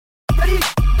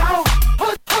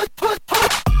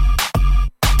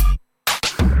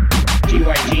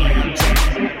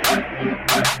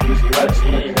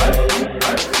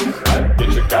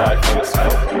Get your guide for the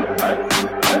smoke.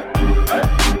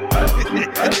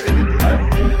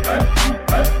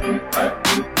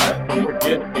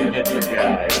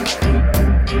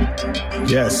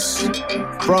 Yes,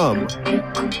 from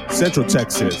Central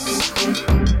Texas,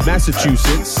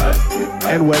 Massachusetts,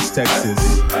 and West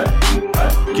Texas.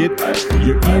 Get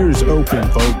your ears open,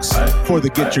 folks, for the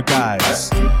Get Your Guys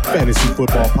Fantasy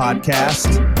Football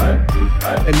Podcast.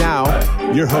 And now,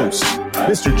 your host,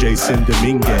 Mr. Jason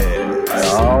Dominguez.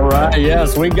 All right,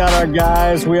 yes, we got our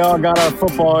guys. We all got our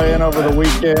football in over the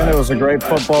weekend. It was a great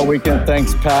football weekend.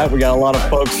 Thanks, Pat. We got a lot of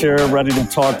folks here ready to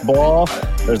talk ball.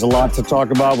 There's a lot to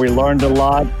talk about. We learned a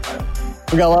lot.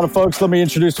 We got a lot of folks. Let me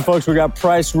introduce the folks. We got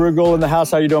Price Rugel in the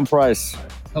house. How you doing, Price?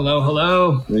 Hello,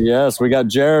 hello. Yes, we got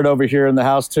Jared over here in the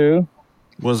house, too.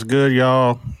 What's good,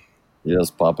 y'all?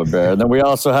 Yes, Papa Bear. And then we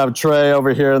also have Trey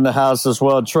over here in the house as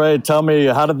well. Trey, tell me,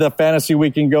 how did the fantasy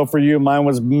weekend go for you? Mine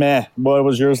was meh. What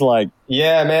was yours like?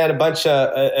 Yeah, man, a bunch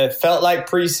of it felt like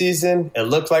preseason. It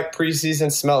looked like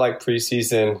preseason, smelled like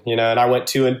preseason, and I went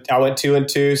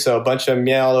 2-2, so a bunch of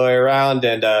meh all the way around,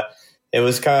 and it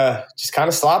was kind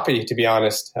of sloppy, to be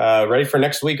honest. Ready for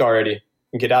next week already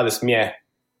and get out of this meh.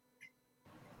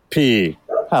 P,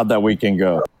 how'd that weekend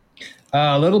go?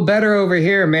 A little better over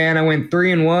here, man. I went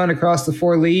 3-1 across the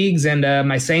 4 leagues, and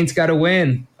my Saints got a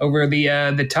win over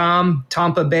the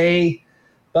Tampa Bay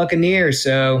Buccaneers.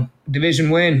 So division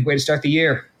win. Way to start the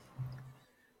year.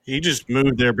 He just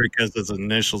moved there because his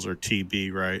initials are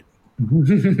TB, right?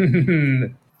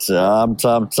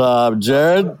 Tom.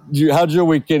 Jared, how'd your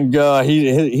weekend go?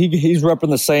 He's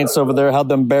repping the Saints over there. How'd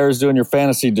them Bears do in your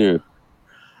fantasy do?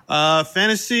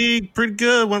 Fantasy, pretty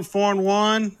good. Went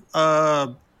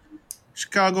 4-1.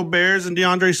 Chicago Bears and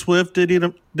DeAndre Swift did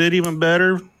even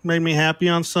better. Made me happy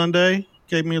on Sunday.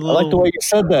 Gave me a little. I like the way you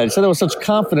said that. You said it with such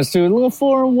confidence too. A little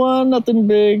 4-1, nothing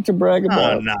big to brag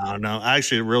about. No.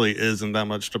 Actually, it really isn't that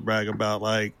much to brag about.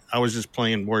 Like, I was just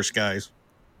playing worse guys.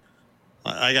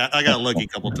 I got lucky a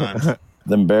couple times.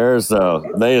 Them Bears, though,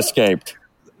 they escaped.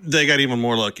 They got even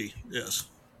more lucky. Yes.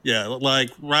 Yeah.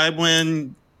 Like right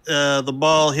when the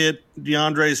ball hit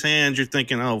DeAndre's hands, you're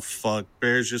thinking, "Oh fuck,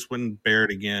 Bears just went and bear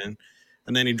it again."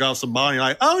 And then he drops the ball, and you're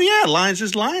like, "Oh yeah, Lions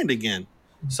just lined again."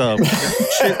 So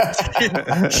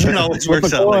shit always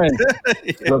works out like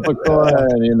that. Flip a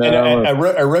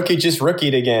coin, A rookie just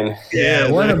rookied again.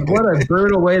 Yeah, what a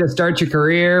brutal way to start your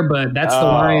career, but that's the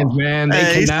Lions, man.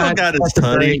 They he still got his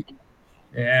tutty.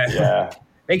 Yeah.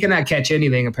 They cannot catch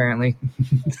anything, apparently.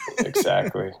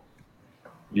 Exactly.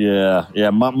 Yeah.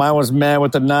 Mine was mad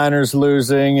with the Niners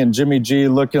losing and Jimmy G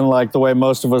looking like the way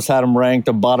most of us had him ranked,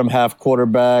 a bottom half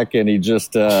quarterback, and he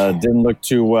just didn't look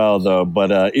too well, though.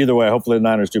 But either way, hopefully the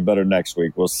Niners do better next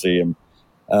week. We'll see him.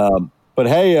 But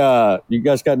hey, you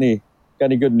guys got any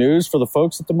good news for the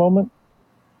folks at the moment?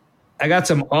 I got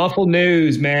some awful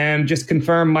news, man. Just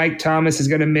confirmed Mike Thomas is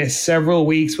going to miss several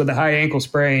weeks with a high ankle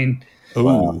sprain. Ooh.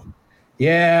 Wow.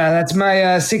 Yeah, that's my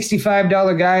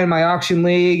 $65 guy in my auction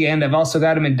league, and I've also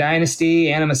got him in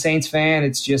Dynasty, and I'm a Saints fan.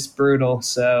 It's just brutal.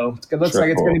 So it looks like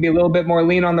it's going to be a little bit more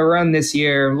lean on the run this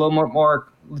year, a little more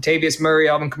Latavius Murray,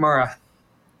 Alvin Kamara.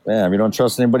 Damn, you don't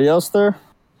trust anybody else there?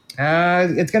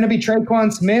 It's going to be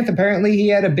Traquan Smith. Apparently, he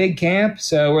had a big camp,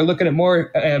 so we're looking at more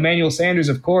Emmanuel Sanders,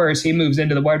 of course. He moves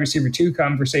into the wide receiver 2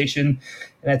 conversation,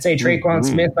 and I'd say Traquan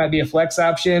Smith might be a flex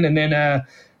option, and then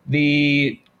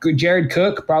the Jared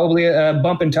Cook, probably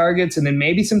bump in targets, and then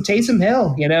maybe some Taysom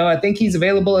Hill. I think he's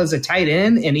available as a tight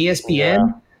end in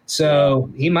ESPN, so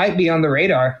he might be on the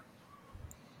radar.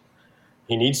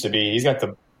 He needs to be. He's got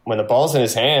when the ball's in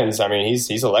his hands, I mean,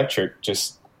 he's electric.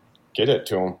 Just get it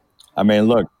to him. I mean,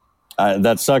 look,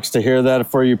 that sucks to hear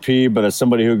that for you, P, but as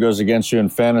somebody who goes against you in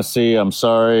fantasy, I'm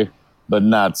sorry, but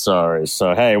not sorry.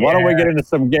 So, hey, why don't we get into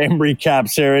some game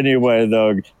recaps here anyway,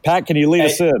 though? Pat, can you lead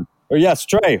us in? Or yes,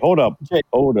 Trey, hold up.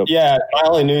 Yeah, my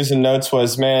only news and notes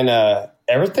was, man,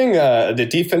 everything, the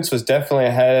defense was definitely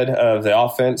ahead of the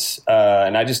offense.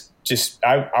 And I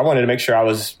I wanted to make sure I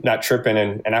was not tripping.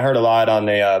 And I heard a lot on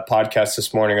the podcast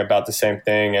this morning about the same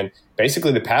thing. And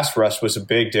basically the pass rush was a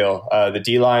big deal. The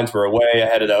D-lines were way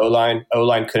ahead of the O-line.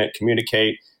 O-line couldn't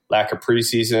communicate, lack of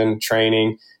preseason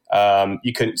training.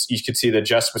 You could see the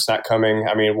adjustments not coming.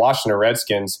 I mean, Washington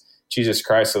Redskins, Jesus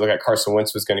Christ, it looked like Carson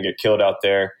Wentz was going to get killed out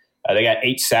there. They got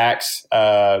 8 sacks.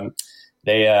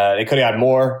 They could have had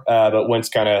more, but Wentz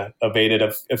kind of evaded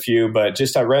a few. But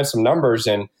just I ran some numbers,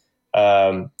 and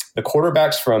the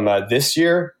quarterbacks from this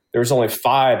year, there was only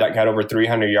 5 that got over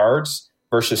 300 yards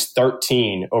versus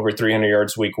 13 over 300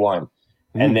 yards week 1.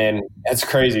 And then that's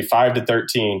crazy, 5 to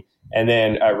 13. And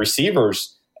then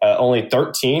receivers, only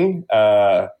 13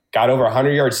 got over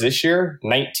 100 yards this year,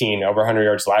 19 over 100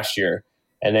 yards last year.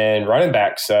 And then running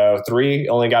backs, 3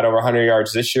 only got over 100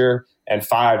 yards this year, and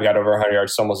 5 got over 100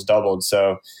 yards, so almost doubled.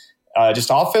 So just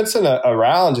offense and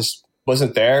around just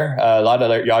wasn't there. A lot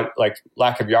of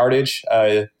lack of yardage.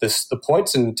 The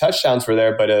points and touchdowns were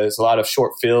there, but it was a lot of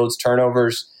short fields,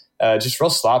 turnovers, just real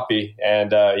sloppy.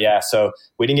 And so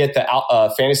we didn't get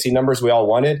the fantasy numbers we all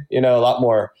wanted. A lot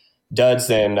more duds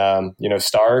than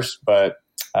stars, but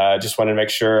just wanted to make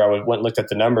sure I went and looked at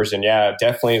the numbers, and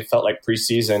definitely felt like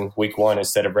preseason week 1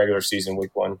 instead of regular season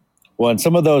week 1. Well, and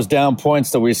some of those down points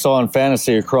that we saw in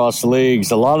fantasy across leagues,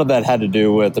 a lot of that had to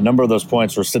do with the number of those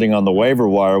points were sitting on the waiver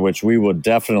wire, which we will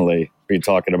definitely be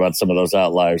talking about some of those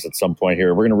outliers at some point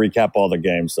here. We're going to recap all the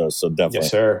games, though, so definitely.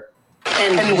 Yes, sir.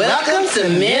 And welcome to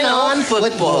Men on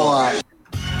Football.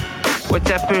 What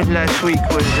happened last week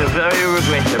was very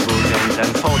regrettable and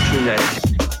unfortunate.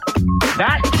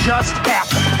 That just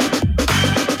happened.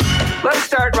 Let's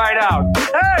start right out.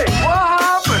 Hey, what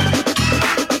happened?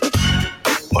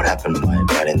 What happened by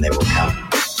then they will count.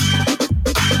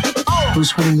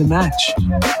 Who's winning the match?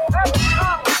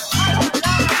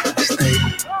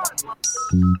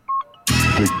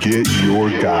 The Get Your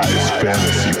Guys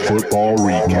Fantasy Football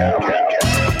Recap.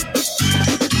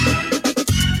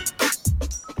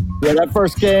 Yeah, that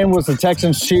first game was the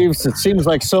Texans-Chiefs. It seems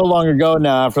like so long ago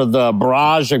now after the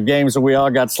barrage of games that we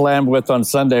all got slammed with on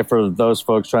Sunday for those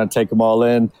folks trying to take them all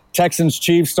in.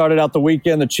 Texans-Chiefs started out the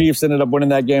weekend. The Chiefs ended up winning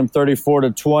that game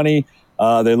 34-20.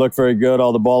 They looked very good.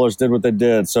 All the ballers did what they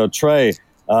did. So, Trey,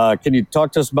 can you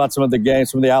talk to us about some of the games,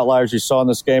 some of the outliers you saw in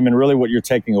this game, and really what you're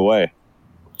taking away?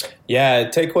 Yeah,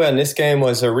 takeaway on this game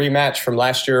was a rematch from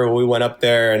last year where we went up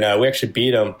there and we actually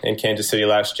beat them in Kansas City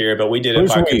last year, but we did it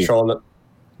by controlling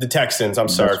the Texans. I'm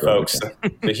sorry, folks.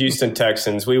 The Houston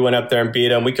Texans. We went up there and beat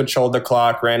them. We controlled the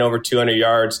clock, ran over 200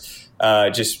 yards,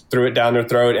 just threw it down their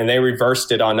throat, and they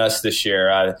reversed it on us this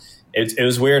year. It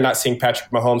was weird not seeing Patrick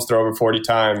Mahomes throw over 40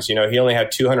 times. He only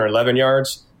had 211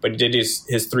 yards, but he did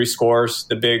his 3 scores.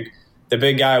 The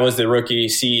big guy was the rookie,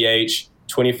 CEH,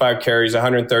 25 carries,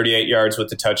 138 yards with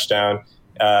the touchdown.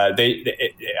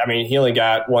 He only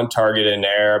got 1 target in the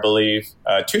air, I believe,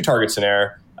 2 targets in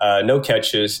air, no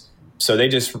catches. So they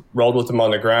just rolled with him on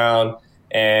the ground,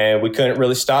 and we couldn't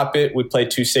really stop it. We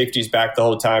played 2 safeties back the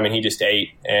whole time, and he just ate.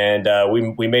 And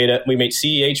we made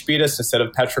CEH beat us instead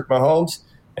of Patrick Mahomes,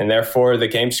 and therefore the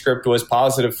game script was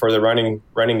positive for the running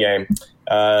game.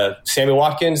 Sammy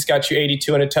Watkins got you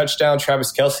 82 and a touchdown.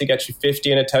 Travis Kelce got you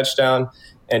 50 and a touchdown,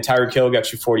 and Tyreek Hill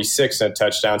got you 46 and a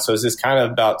touchdown. So it's just kind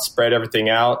of about spread everything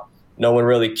out. No one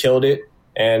really killed it.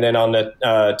 And then on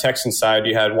the Texans side,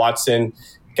 you had Watson.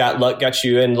 Got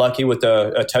you in lucky with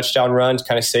a touchdown run,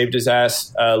 kind of saved his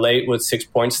ass late with 6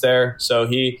 points there. So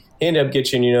he ended up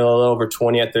getting a little over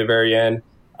 20 at the very end.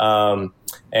 And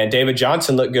David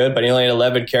Johnson looked good, but he only had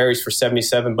 11 carries for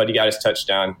 77, but he got his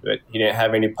touchdown. But he didn't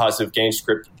have any positive game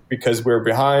script because we were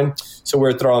behind, so we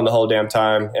were throwing the whole damn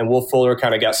time. And Will Fuller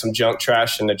kind of got some junk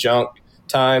trash in the junk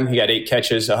time. He got 8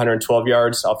 catches, 112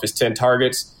 yards off his 10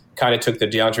 targets, kind of took the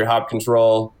DeAndre Hopkins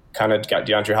role, kind of got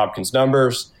DeAndre Hopkins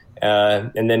numbers.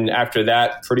 And then after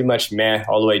that, pretty much meh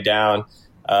all the way down.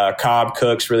 Cobb,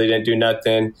 Cooks really didn't do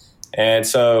nothing. And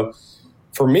so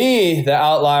for me, the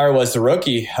outlier was the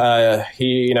rookie.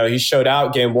 He showed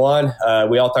out game 1.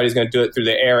 We all thought he was going to do it through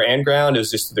the air and ground. It was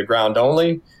just through the ground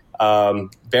only.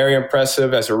 Very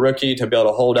impressive as a rookie to be able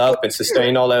to hold up and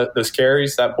sustain all those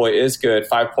carries. That boy is good,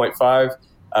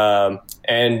 5.5.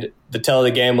 And the tell of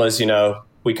the game was,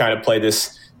 we kind of played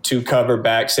this 2 cover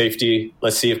back safety.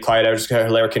 Let's see if Clyde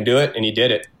Edwards-Helaire can do it, and he did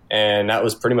it. And that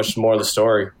was pretty much more of the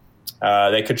story.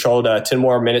 They controlled 10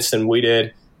 more minutes than we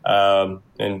did,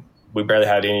 and we barely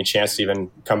had any chance to even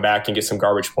come back and get some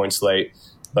garbage points late.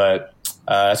 But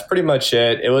that's pretty much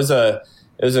it. It was a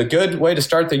good way to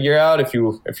start the year out if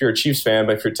you're a Chiefs fan,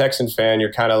 but if you're a Texans fan,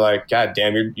 you're kind of like, God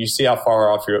damn, you see how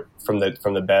far off you're from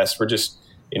the best. We're just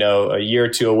a year or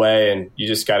 2 away, and you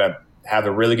just got to have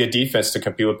a really good defense to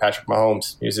compete with Patrick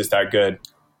Mahomes. He was just that good.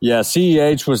 Yeah,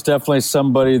 CEH was definitely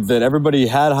somebody that everybody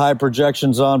had high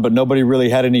projections on, but nobody really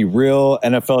had any real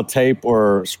NFL tape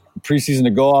or preseason to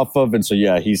go off of. And so,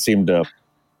 yeah, he seemed to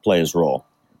play his role.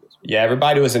 Yeah,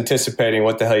 everybody was anticipating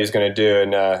what the hell he's going to do,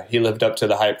 and he lived up to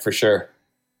the hype for sure.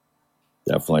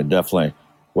 Definitely.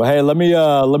 Well, hey, let me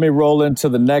roll into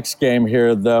the next game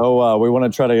here, though. We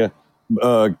want to try to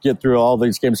get through all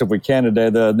these games if we can today.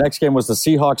 The next game was the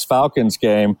Seahawks-Falcons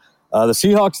game. The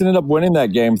Seahawks ended up winning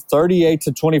that game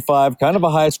 38-25, kind of a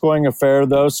high-scoring affair,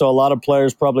 though, so a lot of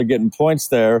players probably getting points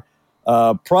there.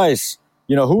 Price,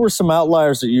 who were some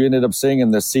outliers that you ended up seeing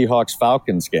in the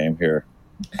Seahawks-Falcons game here?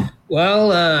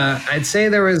 Well, I'd say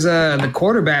there was the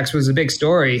quarterbacks was a big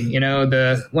story.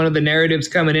 One of the narratives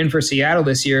coming in for Seattle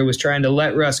this year was trying to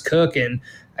let Russ cook, and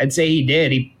I'd say he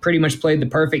did. He pretty much played the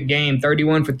perfect game,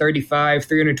 31 for 35,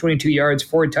 322 yards,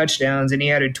 4 touchdowns, and he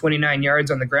added 29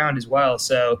 yards on the ground as well.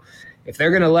 So if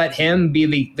they're going to let him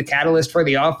be the catalyst for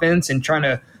the offense and trying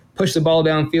to push the ball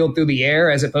downfield through the air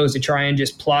as opposed to try and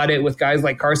just plot it with guys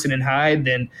like Carson and Hyde,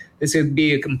 then this would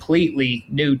be a completely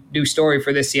new story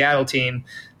for this Seattle team.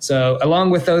 So along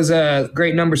with those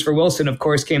great numbers for Wilson, of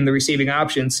course, came the receiving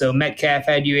options. So Metcalf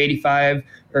had you 8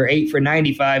 for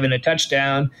 95 and a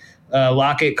touchdown.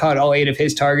 Lockett caught all 8 of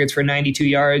his targets for 92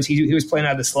 yards. He was playing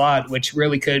out of the slot, which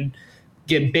really could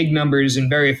get big numbers and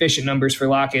very efficient numbers for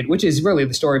Lockett, which is really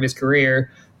the story of his career.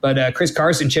 But Chris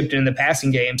Carson chipped in the passing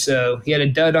game, so he had a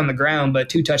dud on the ground, but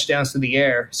 2 touchdowns through the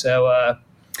air. So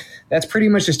that's pretty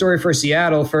much the story for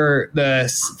Seattle. For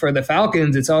the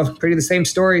Falcons, it's all pretty the same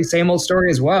story, same old story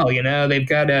as well. They've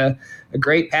got a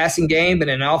great passing game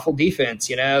and an awful defense.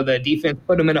 The defense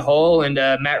put them in a hole, and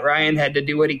Matt Ryan had to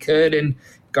do what he could in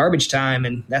garbage time,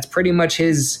 and that's pretty much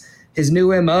his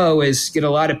new MO is get a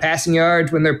lot of passing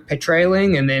yards when they're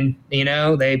trailing, and then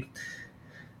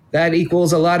that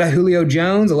equals a lot of Julio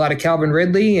Jones, a lot of Calvin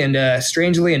Ridley, and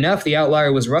strangely enough, the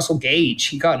outlier was Russell Gage.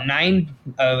 He got 9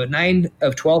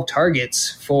 of 12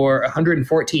 targets for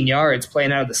 114 yards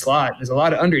playing out of the slot. There's a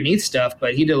lot of underneath stuff,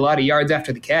 but he did a lot of yards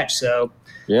after the catch. So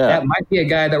that might be a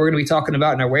guy that we're going to be talking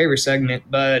about in our waiver segment.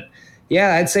 But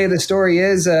yeah, I'd say the story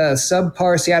is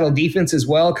subpar Seattle defense as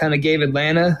well. Kind of gave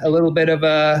Atlanta a little bit of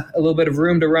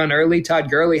room to run early. Todd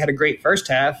Gurley had a great first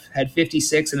half, had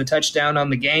 56 and a touchdown on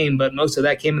the game, but most of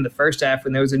that came in the first half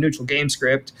when there was a neutral game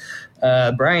script.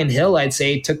 Brian Hill, I'd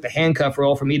say, took the handcuff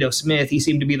role from Ito Smith. He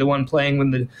seemed to be the one playing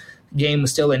when the game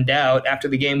was still in doubt. After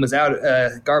the game was out,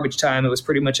 garbage time, it was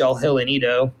pretty much all Hill and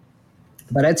Ito.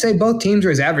 But I'd say both teams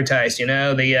were as advertised.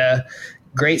 The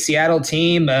great Seattle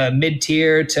team,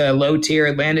 mid-tier to low-tier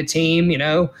Atlanta team.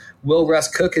 Will Russ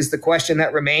cook is the question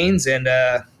that remains, and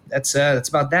that's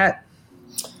about that.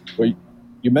 Well,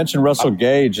 you mentioned Russell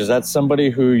Gage. Is that somebody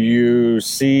who you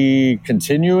see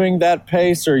continuing that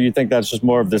pace, or you think that's just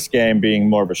more of this game being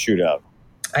more of a shootout?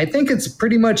 I think it's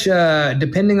pretty much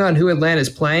depending on who Atlanta's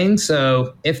playing.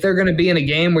 So if they're going to be in a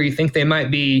game where you think they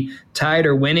might be tied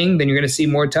or winning, then you're going to see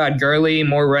more Todd Gurley,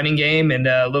 more running game, and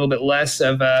a little bit less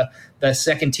of the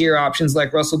second-tier options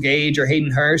like Russell Gage or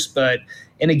Hayden Hurst. But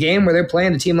in a game where they're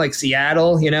playing a team like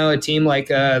Seattle, a team like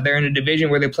they're in a division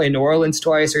where they play New Orleans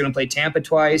twice, they're going to play Tampa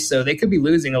twice, so they could be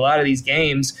losing a lot of these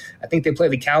games. I think they play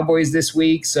the Cowboys this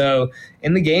week. So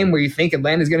in the game where you think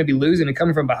Atlanta's going to be losing and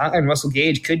coming from behind, Russell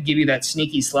Gage could give you that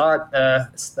sneaky slot,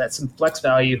 that's some flex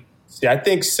value. Yeah, I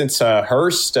think since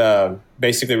Hurst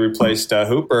basically replaced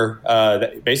Hooper,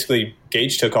 basically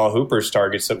Gage took all Hooper's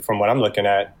targets from what I'm looking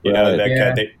at.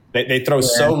 They throw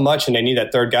so much and they need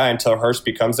that third guy until Hurst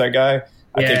becomes that guy.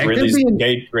 I think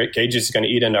Gage is going to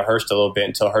eat into Hurst a little bit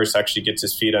until Hurst actually gets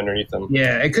his feet underneath him.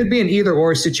 Yeah, it could be an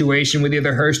either-or situation with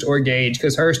either Hurst or Gage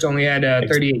because Hurst only had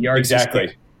 38 yards.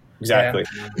 Exactly. Yeah.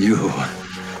 You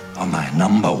are my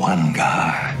number one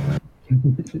guy.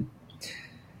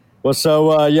 Well, so,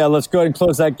 let's go ahead and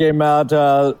close that game out.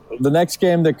 The next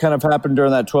game that kind of happened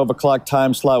during that 12 o'clock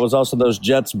time slot was also those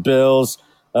Jets-Bills.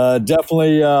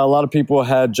 Definitely a lot of people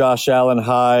had Josh Allen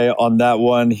high on that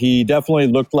one. He definitely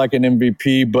looked like an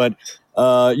MVP, but,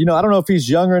 I don't know if he's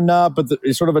young or not, but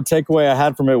sort of a takeaway I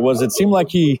had from it was it seemed like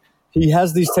he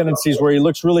has these tendencies where he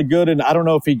looks really good, and I don't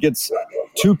know if he gets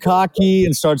too cocky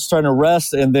and starts trying to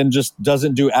rest and then just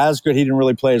doesn't do as good. He didn't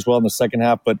really play as well in the second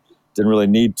half, but didn't really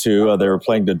need to. They were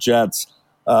playing the Jets.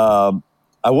 I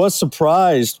was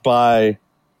surprised by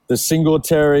the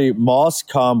Singletary-Moss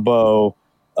combo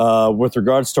with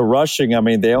regards to rushing. I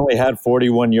mean, they only had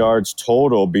 41 yards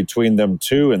total between them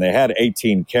two, and they had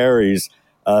 18 carries.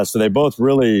 So they both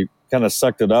really kind of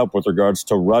sucked it up with regards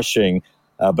to rushing.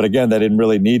 But again, they didn't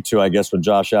really need to, I guess, when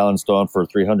Josh Allen's throwing for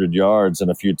 300 yards and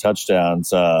a few touchdowns.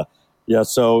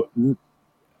 So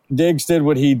Diggs did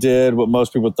what he did, what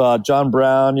most people thought. John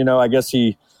Brown, I guess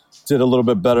he did a little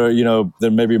bit better,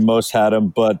 than maybe most had him.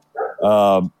 But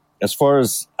as far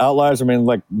as outliers, I mean,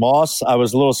 like Moss, I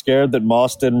was a little scared that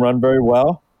Moss didn't run very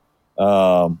well.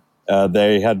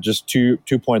 They had just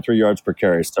 2.3 yards per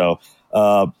carry. So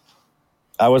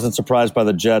I wasn't surprised by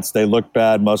the Jets. They looked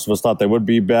bad. Most of us thought they would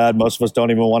be bad. Most of us don't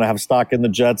even want to have stock in the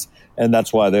Jets, and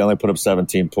that's why they only put up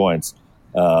 17 points.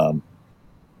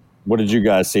 What did you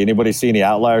guys see? Anybody see any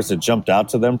outliers that jumped out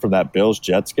to them from that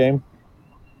Bills-Jets game?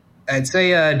 I'd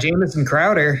say Jamison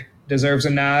Crowder deserves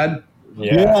a nod.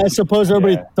 Yeah, I suppose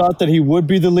everybody thought that he would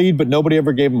be the lead, but nobody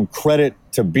ever gave him credit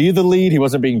to be the lead. He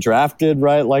wasn't being drafted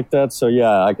right like that. So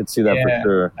yeah, I could see that for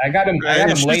sure. I got him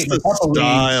late in a couple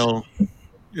style.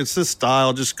 It's the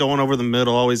style, just going over the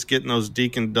middle, always getting those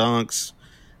deacon dunks.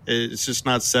 It's just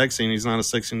not sexy, and he's not a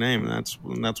sexy name,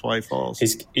 and that's why he falls.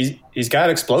 He's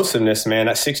got explosiveness, man.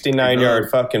 That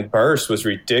 69-yard fucking burst was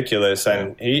ridiculous,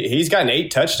 and he's gotten 8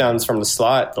 touchdowns from the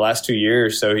slot the last 2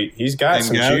 years, so he's got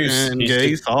some juice. And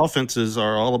Gay's offenses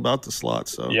are all about the slot,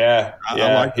 so I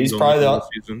like he's probably the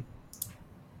season.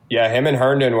 Yeah, him and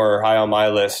Herndon were high on my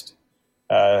list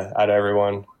out of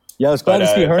everyone. Yeah, I was glad to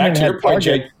see Herndon had point,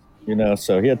 targets.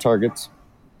 So he had targets.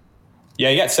 Yeah,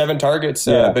 he got 7 targets.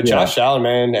 But Josh Allen,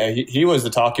 man, he was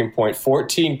the talking point.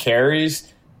 14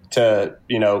 carries to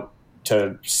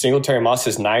Singletary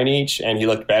Moss's 9 each, and he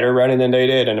looked better running than they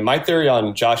did. And my theory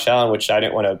on Josh Allen, which I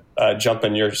didn't want to jump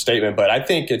in your statement, but I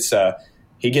think it's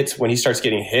when he starts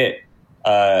getting hit,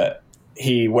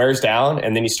 he wears down,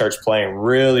 and then he starts playing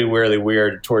really, really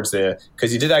weird because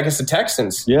he did that against the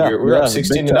Texans. Yeah, we're up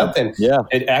 16-0. Yeah,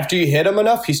 and after you hit him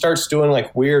enough, he starts doing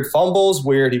like weird fumbles.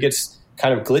 He gets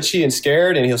kind of glitchy and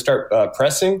scared, and he'll start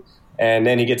pressing, and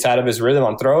then he gets out of his rhythm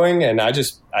on throwing. And I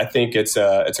think it's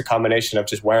a combination of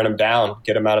just wearing him down,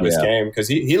 get him out of his game, because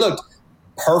he looked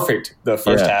perfect the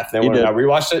first half. Then when I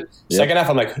rewatched it, second half,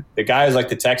 I'm like, the guy is like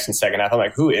the Texans second half. I'm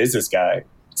like, who is this guy?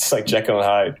 It's like Jekyll and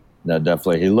Hyde. No,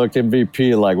 definitely. He looked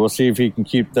MVP. Like, we'll see if he can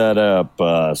keep that up.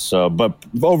 But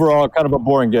overall, kind of a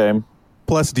boring game.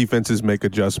 Plus, defenses make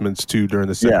adjustments too during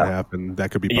the second half, and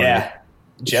that could be part of it.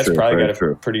 Jets probably got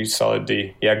a pretty solid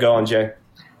D. Yeah, go on, Jay.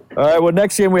 All right, well,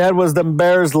 next game we had was the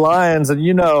Bears-Lions. And,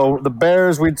 the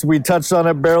Bears, we touched on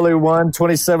it, barely won,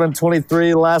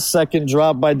 27-23. Last-second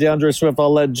drop by DeAndre Swift.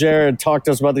 I'll let Jared talk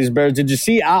to us about these Bears. Did you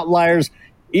see outliers,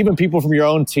 even people from your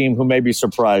own team who maybe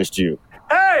surprised you?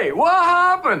 Hey, what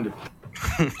happened?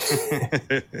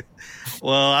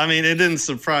 Well, I mean, it didn't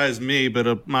surprise me, but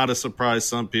it might have surprised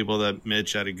some people that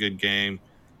Mitch had a good game.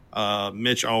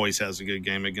 Mitch always has a good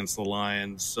game against the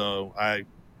Lions, so I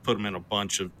put him in a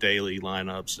bunch of daily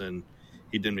lineups, and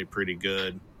he did me pretty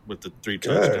good with the 3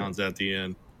 touchdowns at the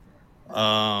end.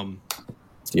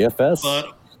 DFS.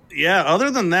 But, yeah,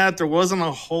 other than that, there wasn't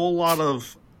a whole lot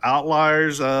of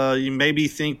outliers. You maybe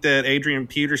think that Adrian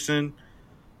Peterson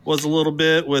was a little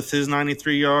bit with his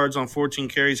 93 yards on 14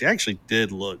 carries. He actually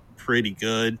did look pretty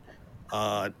good,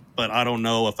 but I don't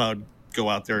know if I would go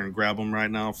out there and grab him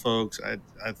right now, folks.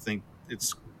 I think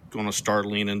it's going to start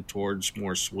leaning towards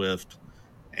more Swift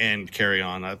and carry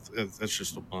on. That's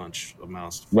just a bunch of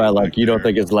mouths. Right, like you don't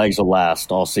think his legs will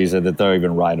last all season, that they'll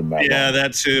even ride him back. Yeah,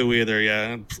 that too either.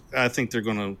 Yeah, I think they're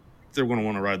going to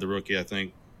want to ride the rookie, I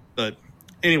think. But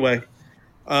anyway,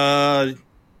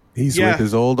 he's with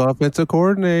his old offensive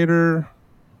coordinator,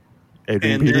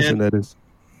 Adrian Peterson, that is.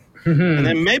 And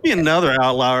then maybe another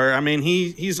outlier. I mean,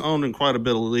 he's owned in quite a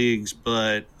bit of leagues,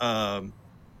 but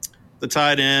the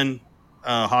tight end,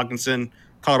 Hawkinson,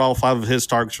 caught all 5 of his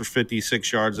targets for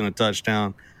 56 yards and a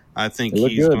touchdown. I think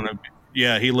he's going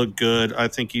to – he looked good. I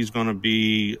think he's going to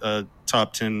be a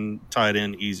top 10 tight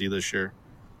end easy this year.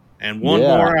 And one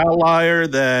more outlier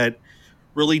that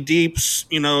really deep,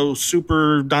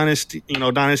 super dynasty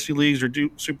leagues or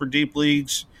super deep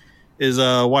leagues is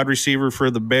a wide receiver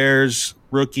for the Bears,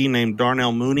 rookie named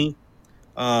Darnell Mooney.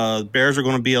 Bears are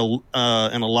going to be in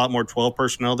a lot more 12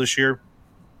 personnel this year.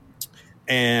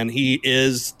 And he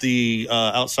is the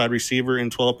outside receiver in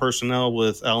 12 personnel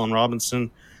with Allen Robinson.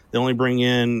 They only bring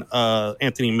in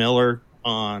Anthony Miller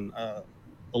on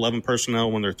 11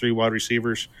 personnel when they're 3 wide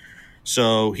receivers.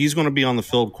 So he's going to be on the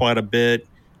field quite a bit.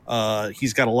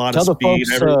 He's got a lot of speed.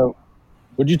 Folks,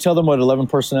 would you tell them what 11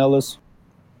 personnel is?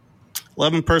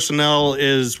 11 personnel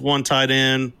is 1 tight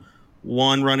end,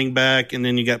 1 running back, and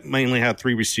then you mainly have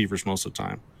 3 receivers most of the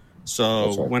time.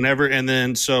 So when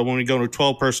we go to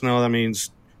 12 personnel, that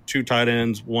means 2 tight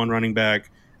ends, 1 running back,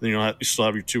 then you still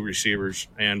have your 2 receivers.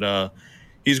 And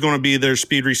he's going to be their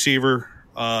speed receiver.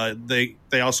 They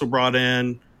also brought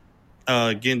in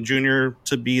Ginn Jr.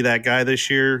 to be that guy this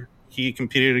year. He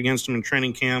competed against him in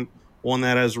training camp, won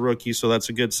that as a rookie, so that's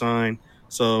a good sign.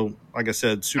 So, like I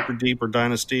said, super deep or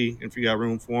dynasty, if you got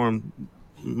room for him,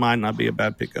 might not be a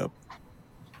bad pickup.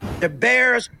 The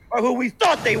Bears are who we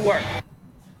thought they were.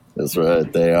 That's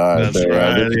right. They are. That's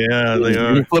right. Yeah, they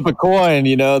are. You flip a coin,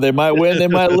 they might win, they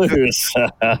might lose.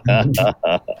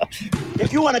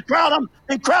 If you want to crown them,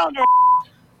 then crown them.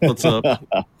 What's up?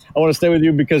 I want to stay with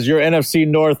you because you're NFC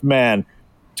North man.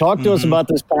 Talk to us about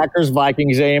this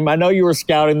Packers-Vikings game. I know you were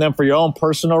scouting them for your own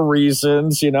personal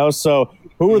reasons, so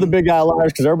Who were the big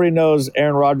outliers? Because everybody knows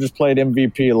Aaron Rodgers played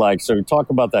MVP-like. So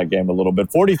talk about that game a little bit.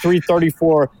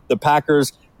 43-34, the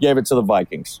Packers gave it to the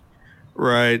Vikings.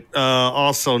 Right.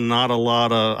 Also, not a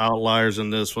lot of outliers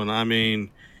in this one. I mean,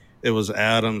 it was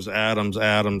Adams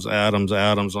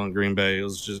on Green Bay. It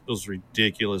was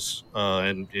ridiculous,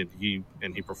 and he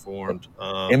performed.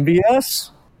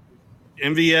 MVS,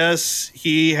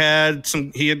 he had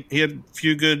a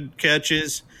few good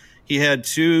catches. He had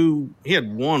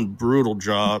one brutal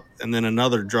drop and then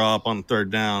another drop on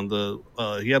third down.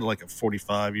 He had like a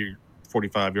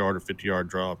 45-yard or 50-yard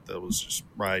drop that was just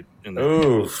right in there.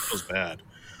 It was bad.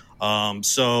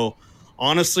 So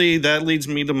honestly, that leads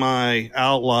me to my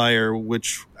outlier,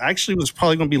 which actually was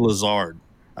probably going to be Lazard.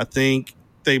 I think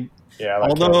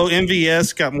although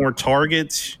MVS got more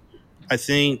targets, I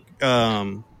think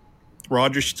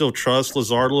Rodgers still trusts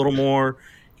Lazard a little more.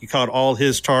 He caught all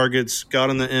his targets, got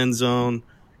in the end zone.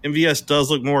 MVS does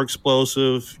look more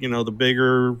explosive, the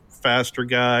bigger, faster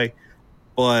guy.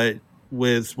 But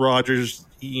with Rodgers,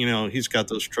 he's got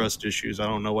those trust issues. I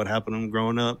don't know what happened to him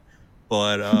growing up.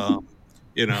 But, I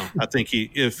think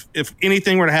if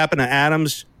anything were to happen to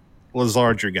Adams,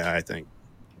 Lazard's your guy, I think.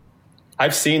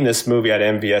 I've seen this movie at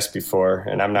MVS before,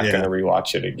 and I'm not going to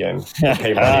rewatch it again. I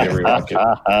pay money to rewatch it.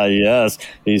 Yes,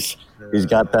 he's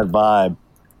got that vibe.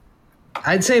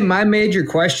 I'd say my major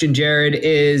question, Jared,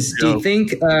 is do you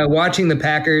think watching the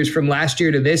Packers from last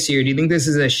year to this year, do you think this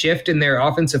is a shift in their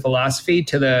offensive philosophy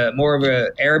to the more of a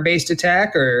air-based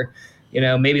attack, or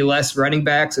maybe less running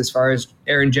backs as far as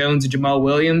Aaron Jones and Jamal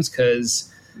Williams?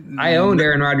 Because I owned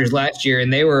Aaron Rodgers last year,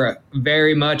 and they were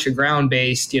very much a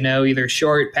ground-based, either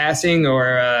short passing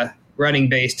or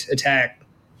running-based attack.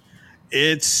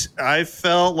 I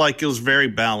felt like it was very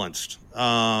balanced.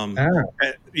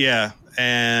 Yeah,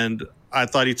 and I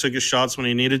thought he took his shots when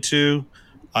he needed to.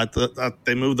 I thought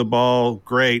they moved the ball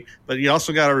great, but you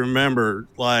also got to remember,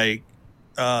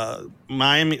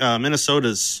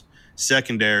 Minnesota's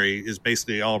secondary is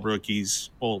basically all rookies,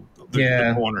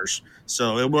 the corners.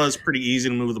 So it was pretty easy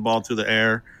to move the ball through the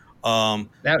air. One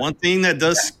thing that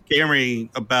does scare me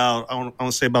about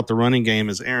the running game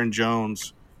is Aaron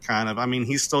Jones.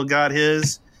 He's still got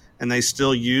his, and they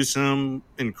still use him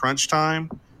in crunch time.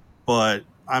 But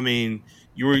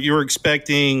you were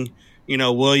expecting,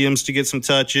 Williams to get some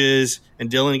touches and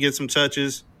Dillon to get some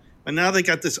touches. But now they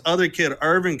got this other kid,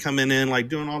 Irvin, coming in,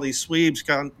 doing all these sweeps,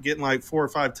 getting 4 or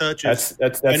 5 touches.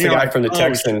 That's the guy from the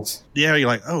Texans. Yeah, you're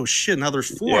like, oh shit, now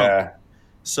there's 4. Yeah.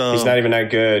 So he's not even that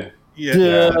good.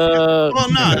 Yeah.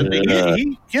 Well, no,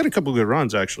 he had a couple good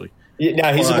runs actually.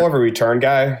 Yeah, he's more of a return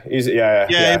guy. They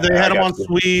had him on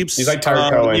sweeps. He's like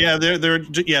Tyler Cohen. Yeah, they're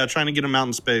trying to get him out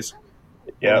in space.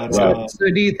 Yeah. So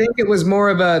do you think it was more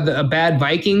of a bad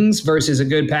Vikings versus a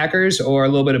good Packers, or a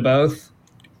little bit of both?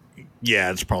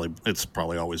 Yeah, it's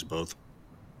probably always both.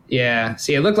 Yeah.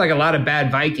 See, it looked like a lot of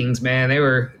bad Vikings, man. They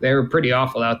were pretty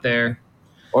awful out there.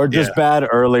 Or just bad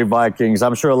early Vikings.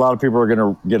 I'm sure a lot of people are going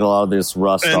to get a lot of this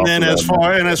rust off. And then as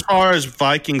far as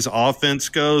Vikings offense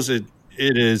goes, it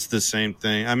is the same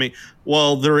thing.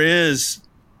 There is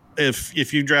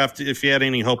if you had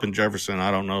any hope in Jefferson, I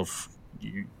don't know if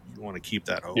you want to keep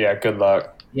that hope. Yeah, good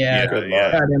luck. Yeah, good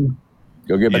luck.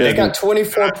 Go get They got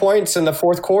 24 points in the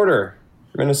fourth quarter.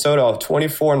 Minnesota,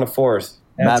 24 in the fourth.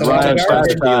 Matt Ryan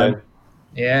started time.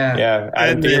 Yeah.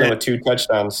 I'm dealing with 2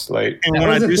 touchdowns late.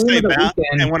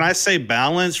 And when I say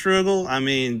balance, Rugel,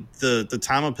 the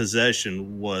time of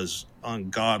possession was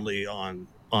ungodly on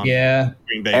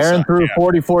Green Bay. Aaron threw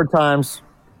 44 times.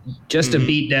 Just a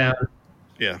beat down.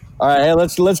 Yeah. All right, hey,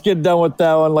 let's get done with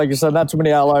that one. Like I said, not too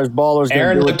many outliers. Ballers.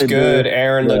 Aaron looked good.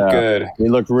 Aaron looked good. He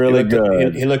looked really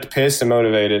good. He looked pissed and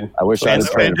motivated. I wish I had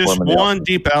traded for him. Just one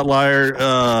deep outlier,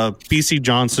 BC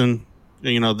Johnson.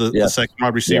 The second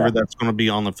wide receiver that's going to be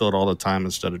on the field all the time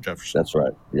instead of Jefferson. That's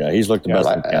right. Yeah, he's looked the best.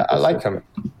 I like him.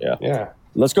 Yeah.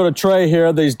 Let's go to Trey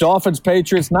here. These Dolphins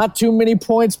Patriots. Not too many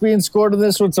points being scored in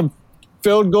this with some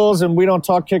field goals, and we don't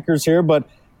talk kickers here, but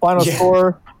final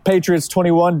score. Patriots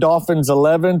 21, Dolphins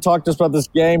 11. Talk to us about this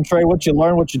game. Trey, what you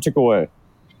learned, what you took away?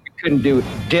 Couldn't do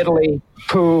diddly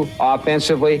poo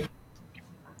offensively.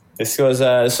 This was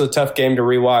a tough game to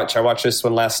rewatch. I watched this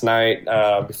one last night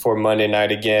before Monday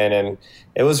night again, and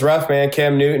it was rough, man.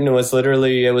 Cam Newton was a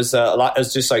lot. It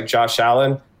was just like Josh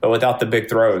Allen, but without the big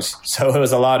throws. So it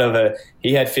was a lot of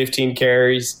he had 15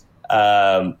 carries.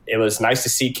 It was nice to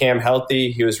see Cam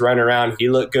healthy. He was running around. He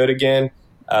looked good again.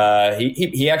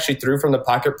 He actually threw from the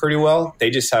pocket pretty well. They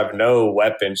just have no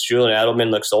weapons. Julian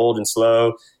Edelman looks old and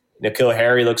slow. N'Keal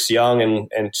Harry looks young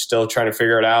and still trying to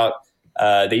figure it out.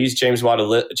 They used James White a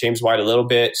little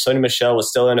bit. Sony Michel was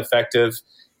still ineffective.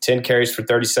 10 carries for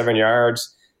 37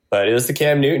 yards. But it was the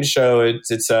Cam Newton show.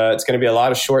 It's going to be a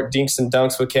lot of short dinks and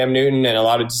dunks with Cam Newton and a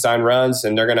lot of design runs,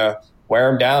 and they're going to wear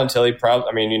him down until he probably.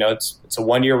 I mean, it's a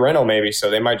 1-year rental maybe, so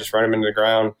they might just run him into the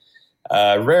ground.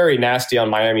 Very nasty on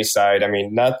Miami's side. I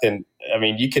mean, nothing. I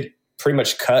mean, you could pretty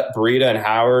much cut Breida and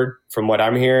Howard from what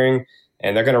I'm hearing,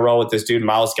 and they're going to roll with this dude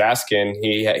Myles Gaskin.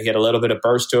 He had a little bit of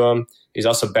burst to him. He's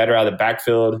also better out of the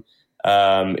backfield.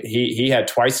 He had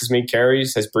twice as many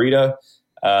carries as Breida.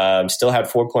 Still had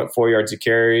 4.4 yards a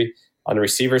carry. On the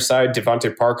receiver side,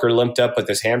 Devontae Parker limped up with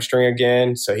his hamstring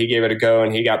again, so he gave it a go,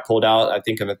 and he got pulled out, I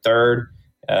think, in the third.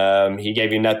 He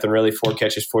gave you nothing really, 4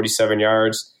 catches, 47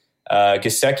 yards.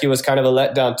 Gesicki was kind of a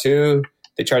letdown too.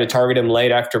 They tried to target him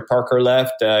late after Parker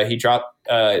left. He dropped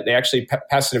they actually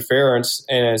pass interference,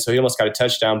 and so he almost got a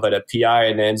touchdown, but a PI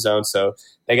in the end zone. So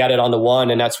they got it on the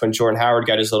 1, and that's when Jordan Howard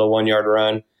got his little 1-yard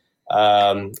run.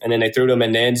 And then they threw him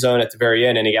in the end zone at the very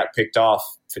end, and he got picked off,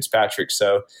 Fitzpatrick.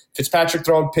 So Fitzpatrick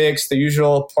throwing picks, the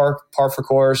usual par for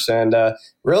course, and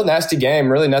real nasty game.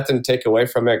 Really nothing to take away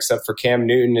from it except for Cam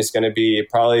Newton is going to be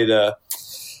probably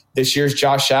this year's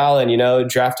Josh Allen.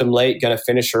 Draft him late, going to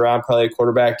finish around probably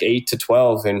quarterback 8 to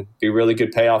 12, and be really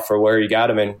good payoff for where you got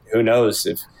him. And who knows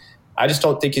if. I just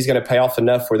don't think he's going to pay off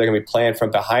enough where they're going to be playing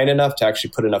from behind enough to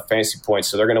actually put enough fantasy points.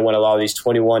 So they're going to win a lot of these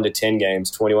 21-10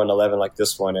 games, 21-11 like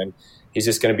this one, and he's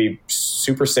just going to be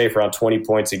super safe around 20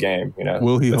 points a game.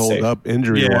 Will he hold up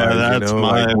injury-wise? Yeah, that's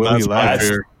my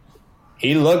fear.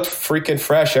 He looked freaking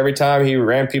fresh every time he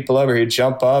ran people over. He'd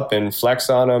jump up and flex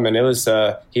on them, and it was.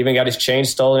 He even got his chain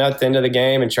stolen at the end of the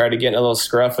game and tried to get in a little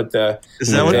scruff with the.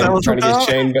 Is that what that was trying about?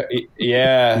 to get his chain?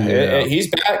 Yeah. He's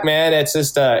back, man. It's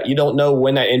just you don't know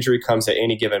when that injury comes at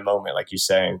any given moment, like you're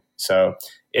saying. So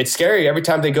it's scary every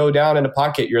time they go down in the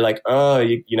pocket. You're like,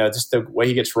 just the way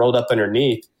he gets rolled up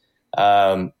underneath.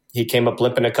 He came up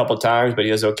limping a couple times, but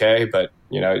he was okay. But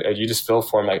you just feel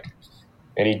for him like.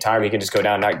 Anytime he can just go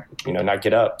down, not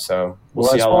get up. So we'll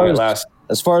see how long it lasts.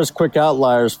 As far as quick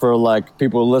outliers for like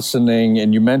people listening,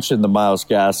 and you mentioned the Myles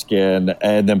Gaskin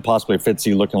and then possibly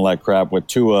Fitzy looking like crap with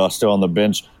Tua still on the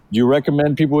bench. Do you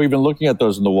recommend people even looking at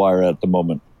those in the wire at the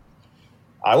moment?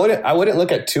 I wouldn't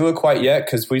look at Tua quite yet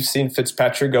because we've seen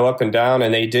Fitzpatrick go up and down,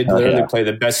 and they did literally play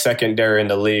the best secondary in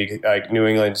the league. Like New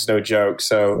England's no joke.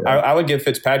 So I would give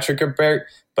Fitzpatrick a break.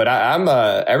 But I'm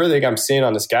everything I'm seeing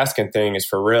on this Gaskin thing is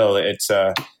for real. It's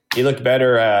he looked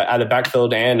better out of the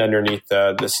backfield and underneath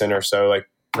the center. So like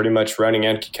pretty much running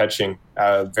and catching,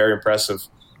 very impressive.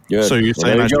 Good. So you're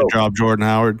saying I should drop Jordan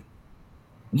Howard?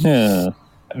 Yeah.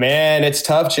 Man, it's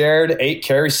tough, Jared. 8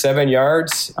 carries, 7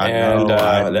 yards. I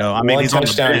know. I mean, one he's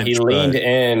touchdown. On the bench, he leaned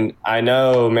in. I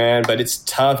know, man, but it's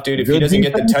tough, dude. If he doesn't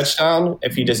get the touchdown,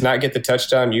 if he does not get the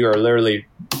touchdown, you are literally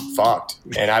fucked.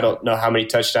 And I don't know how many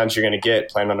touchdowns you're going to get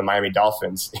playing on the Miami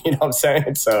Dolphins. You know what I'm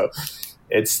saying? So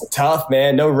it's tough,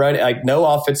 man. No run, like no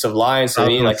offensive line. So they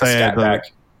need like a scat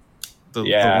back. The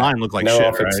line looked like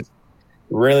shit, right?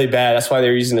 Really bad. That's why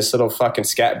they're using this little fucking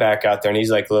scat back out there. And he's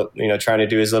like, trying to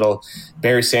do his little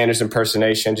Barry Sanders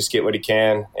impersonation, just get what he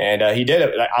can. And he did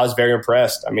it. I was very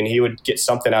impressed. I mean, he would get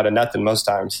something out of nothing most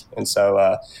times. And so,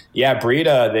 Breida,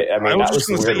 I was just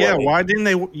going to say, why didn't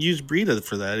they use Breida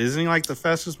for that? Isn't he like the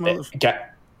fastest motherfucker?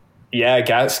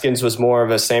 Gaskins was more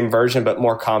of a same version, but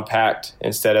more compact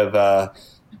instead of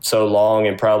so long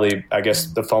and probably, I guess,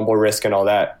 the fumble risk and all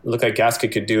that. It looked like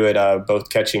Gaskin could do it both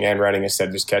catching and running instead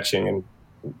of just catching, and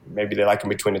maybe they like him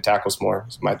between the tackles more,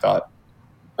 is my thought.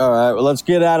 All right, well, let's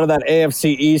get out of that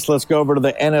AFC East. Let's go over to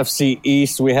the NFC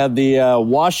East. We had the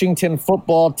Washington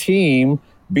football team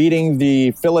beating the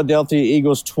Philadelphia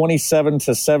Eagles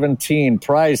 27-17.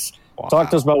 Price, talk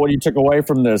to us about what you took away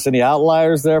from this. Any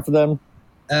outliers there for them?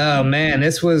 Oh, man,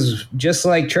 this was just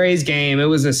like Trey's game. It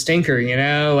was a stinker,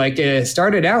 Like, it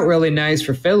started out really nice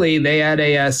for Philly. They had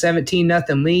a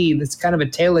 17-0 lead. It's kind of a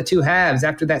tale of two halves.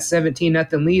 After that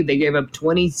 17-0 lead, they gave up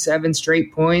 27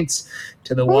 straight points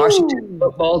to the Washington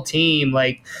football team.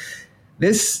 Like,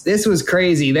 this was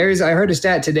crazy. I heard a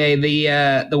stat today.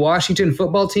 The Washington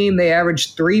football team, they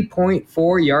averaged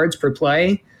 3.4 yards per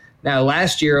play. Now,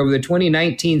 last year, over the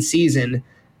 2019 season,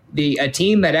 a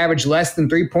team that averaged less than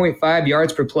 3.5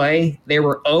 yards per play, they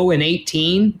were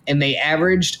 0-18, and their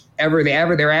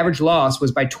average loss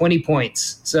was by 20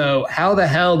 points. So how the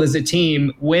hell does a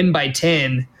team win by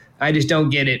 10? I just don't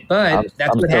get it. But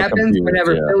that's what happens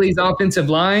whenever Philly's offensive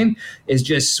line is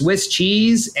just Swiss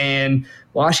cheese, and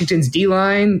Washington's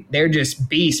D-line, they're just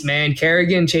beasts, man.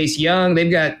 Kerrigan, Chase Young,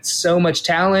 they've got so much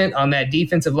talent on that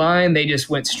defensive line. They just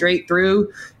went straight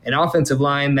through an offensive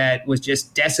line that was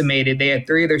just decimated. They had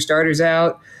 3 of their starters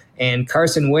out, And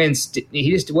Carson Wentz,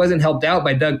 he just wasn't helped out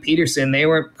by Doug Peterson. They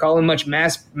weren't calling much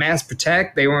mass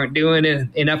protect. They weren't doing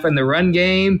enough in the run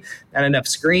game, not enough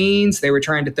screens. They were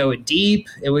trying to throw it deep.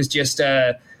 It was just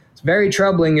it's very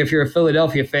troubling if you're a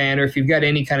Philadelphia fan or if you've got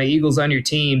any kind of Eagles on your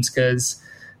teams, because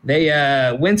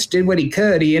Wentz did what he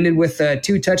could. He ended with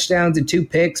 2 touchdowns and 2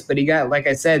 picks, but he got, like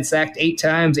I said, sacked 8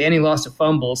 times and he lost a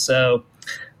fumble. So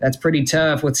that's pretty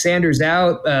tough. With Sanders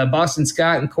out, Boston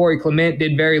Scott and Corey Clement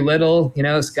did very little.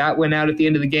 Scott went out at the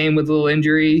end of the game with a little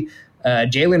injury.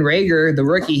 Jalen Reagor, the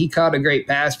rookie, he caught a great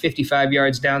pass 55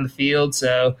 yards down the field.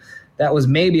 So that was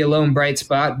maybe a lone bright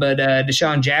spot. But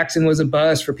Deshaun Jackson was a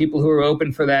bust for people who were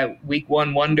open for that week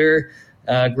 1 wonder.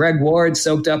 Greg Ward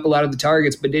soaked up a lot of the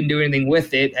targets but didn't do anything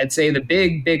with it. I'd say the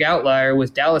big outlier was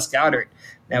Dallas Goedert.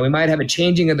 Now, we might have a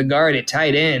changing of the guard at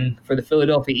tight end for the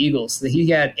Philadelphia Eagles. He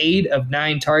had 8 of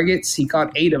 9 targets. He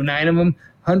caught 8 of 9 of them,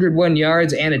 101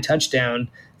 yards and a touchdown.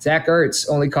 Zach Ertz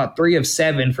only caught 3 of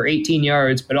 7 for 18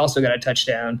 yards, but also got a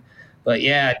touchdown. But,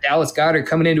 yeah, Dallas Goedert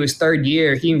coming into his 3rd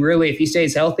year, he really, if he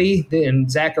stays healthy, then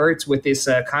Zach Ertz with this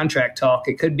contract talk,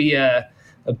 it could be a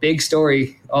big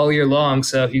story all year long.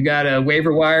 So if you got a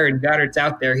waiver wire and Goddard's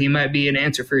out there, he might be an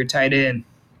answer for your tight end.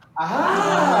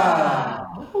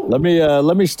 Let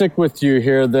me stick with you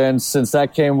here then, since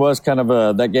that game was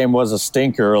a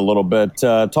stinker a little bit.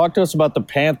 Talk to us about the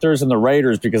Panthers and the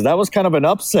Raiders, because that was kind of an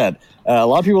upset. A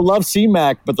lot of people love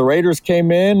C-Mac, but the Raiders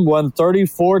came in, won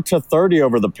 34-30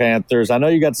 over the Panthers. I know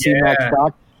you got C-Mac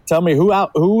stock. Tell me who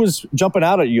was jumping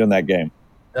out at you in that game?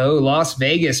 Oh, Las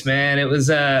Vegas, man. It was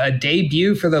a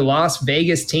debut for the Las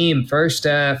Vegas team. First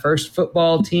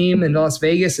football team in Las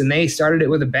Vegas, and they started it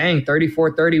with a bang,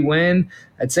 34-30 win.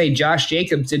 I'd say Josh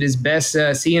Jacobs did his best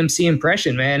CMC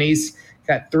impression, man. He's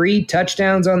got 3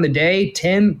 touchdowns on the day,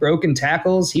 10 broken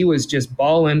tackles. He was just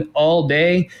balling all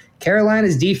day.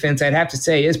 Carolina's defense, I'd have to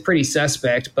say, is pretty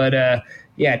suspect, but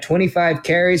 25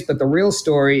 carries, but the real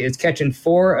story is catching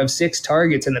 4 of 6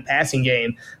 targets in the passing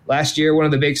game. Last year, one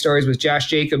of the big stories was Josh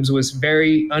Jacobs was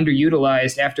very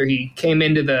underutilized after he came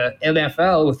into the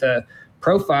NFL with a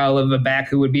profile of a back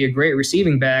who would be a great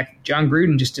receiving back. John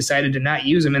Gruden just decided to not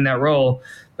use him in that role.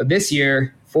 But this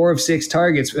year, 4 of 6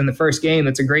 targets in the first game.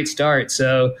 That's a great start.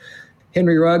 So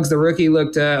Henry Ruggs, the rookie,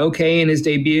 looked okay in his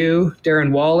debut.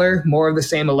 Darren Waller, more of the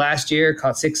same of last year,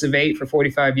 caught 6 of 8 for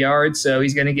 45 yards. So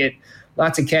he's going to get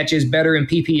lots of catches, better in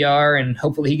PPR, and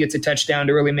hopefully he gets a touchdown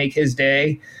to really make his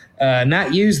day.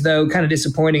 Not used, though, kind of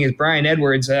disappointing, is Brian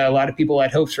Edwards. A lot of people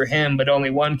had hopes for him, but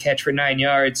only 1 catch for 9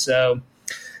 yards. So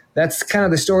that's kind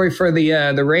of the story for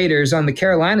the Raiders. On the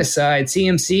Carolina side,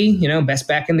 CMC, best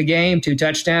back in the game, 2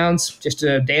 touchdowns, just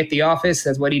a day at the office.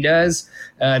 That's what he does.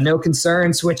 No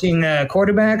concern switching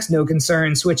quarterbacks, no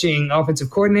concern switching offensive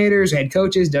coordinators, head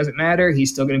coaches, doesn't matter. He's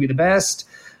still going to be the best.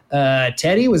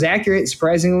 Teddy was accurate,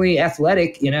 surprisingly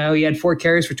athletic. He had 4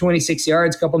 carries for 26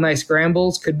 yards, a couple nice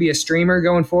scrambles. Could be a streamer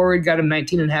going forward. Got him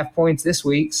 19.5 points this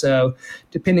week. So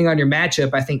depending on your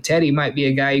matchup, I think Teddy might be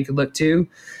a guy you could look to.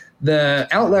 The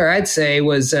outlier, I'd say,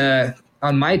 was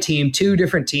on my team, 2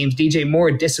 different teams. DJ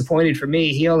Moore disappointed for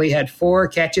me. He only had 4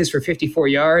 catches for 54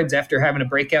 yards after having a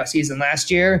breakout season last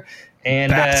year.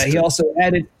 And he also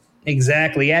added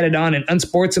on an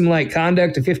unsportsmanlike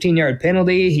conduct, a 15-yard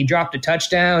penalty. He dropped a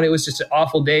touchdown. It was just an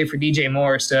awful day for DJ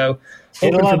Moore. So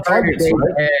he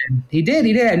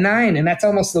did at 9, and that's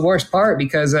almost the worst part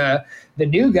because the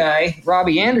new guy,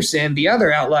 Robbie Anderson, the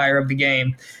other outlier of the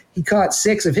game, he caught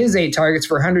 6 of his 8 targets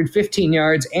for 115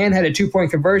 yards and had a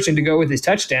 2-point conversion to go with his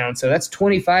touchdown. So that's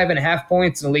 25.5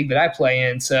 points in the league that I play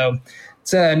in. So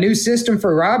it's a new system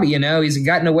for Robbie. He's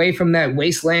gotten away from that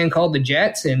wasteland called the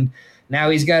Jets, and now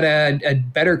he's got a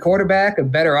better quarterback, a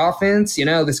better offense.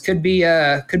 This could be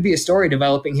a story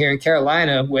developing here in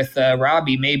Carolina with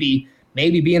Robbie maybe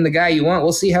being the guy you want.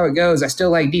 We'll see how it goes. I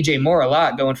still like DJ Moore a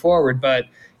lot going forward, but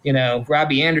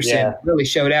Robbie Anderson really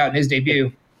showed out in his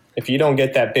debut. If you don't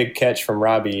get that big catch from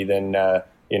Robbie, then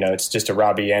it's just a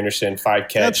Robbie Anderson 5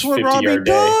 catch. That's what 50-yard Robbie day.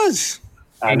 does.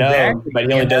 I know, but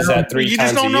he only does that 3 times a year. You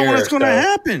just don't know what's going to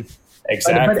happen.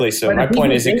 Exactly. So my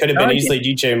point is, it could have been easily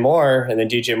DJ Moore, and then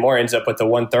DJ Moore ends up with a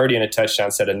 130 and a touchdown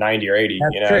instead of 90 or 80.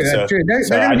 That's true. They're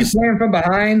going to be playing from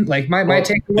behind. Like my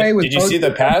takeaway was. Did you see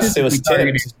the pass? It was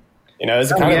tipped.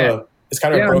 It's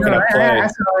kind of a broken up play. I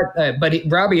saw it, but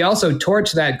Robbie also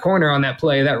torched that corner on that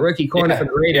play, that rookie corner for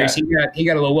the Raiders. Yeah. He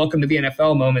got a little welcome to the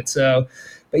NFL moment. So,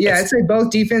 but I'd say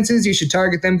both defenses, you should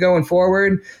target them going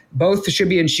forward. Both should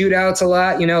be in shootouts a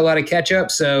lot. A lot of catch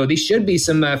up. So these should be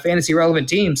some fantasy relevant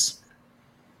teams.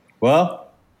 Well,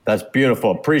 that's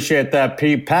beautiful. Appreciate that,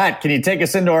 Pete. Pat, can you take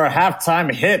us into our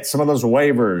halftime hit, some of those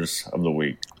waivers of the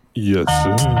week? Yes,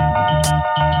 sir.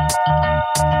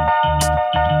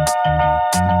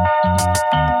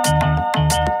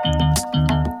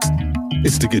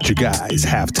 It's to get you guys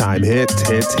halftime hits.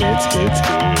 Taking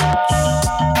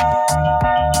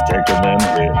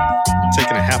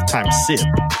a halftime sip.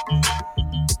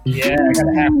 Yeah, I got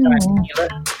a halftime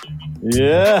tequila.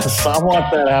 Yes, I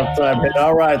want that halftime hit.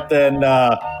 All right, then.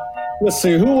 Let's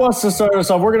see. Who wants to start us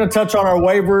off? We're going to touch on our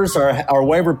waivers, our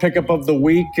waiver pickup of the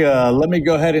week. Let me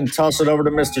go ahead and toss it over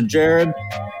to Mr. Jared.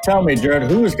 Tell me, Jared,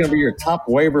 who is going to be your top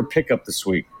waiver pickup this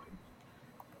week?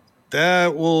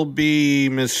 That will be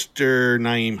Mr.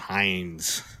 Nyheim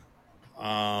Hines.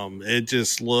 It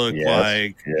just looked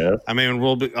like. Yes. I mean,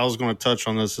 I was going to touch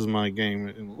on this as my game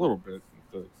in a little bit.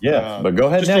 But, but go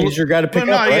ahead now. He's your guy to pick up,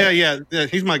 right? Yeah,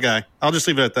 he's my guy. I'll just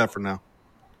leave it at that for now.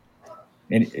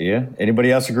 Anybody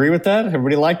else agree with that?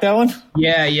 Everybody like that one?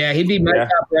 Yeah, he'd be my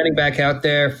top running back out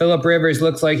there. Phillip Rivers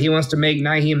looks like he wants to make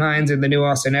Nyheim Hines and the new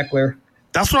Austin Eckler.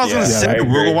 That's what I was going to say.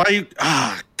 Why you?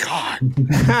 God.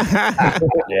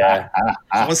 Yeah,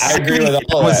 I was agree with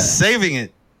all that. Saving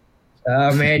it.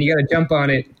 Oh man, you got to jump on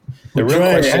it. The real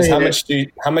question is how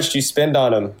much do you spend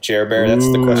on him, Jared Bear? That's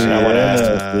the question I want to ask.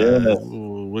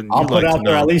 I'll put out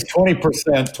there at least 20%.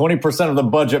 20% of the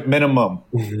budget minimum.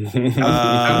 I'm going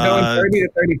 30 to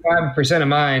 35% of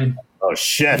mine. Oh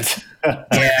shit!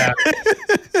 Yeah,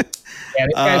 this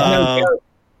guy's no joke.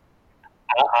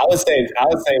 I was saying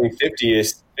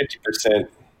 50%.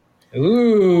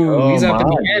 Ooh, he's up in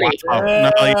the ante.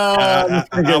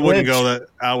 I wouldn't go that.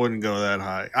 I wouldn't go that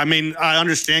high. I mean, I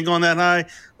understand going that high.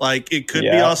 Like it could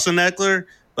be Austin Eckler,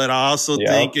 but I also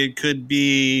think it could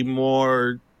be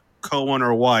more Cohen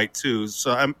or White too.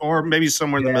 So, or maybe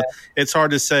somewhere in the middle. It's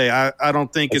hard to say. I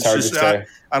don't think it's just. I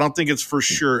don't think it's for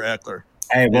sure Eckler.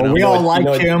 Hey, well, we all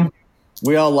like him.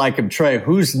 We all like him. Trey,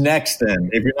 who's next then?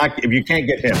 If you can't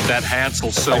get him, that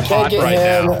Hansel's so hot right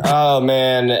now. Oh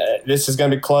man, this is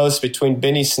going to be close between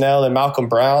Benny Snell and Malcolm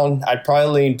Brown. I'd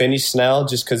probably lean Benny Snell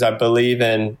just because I believe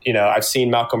in. I've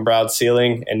seen Malcolm Brown's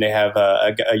ceiling, and they have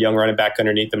a young running back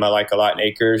underneath them I like a lot in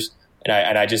Akers,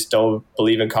 and I just don't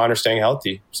believe in Connor staying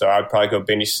healthy. So I'd probably go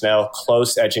Benny Snell,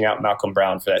 close edging out Malcolm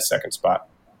Brown for that second spot.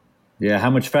 Yeah,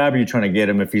 how much fab are you trying to get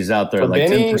him if he's out there? For like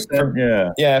Benny,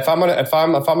 10%? Yeah. If I'm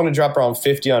gonna drop around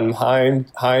 50 on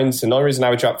Hines, and the only reason I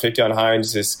would drop 50 on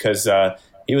Hines is because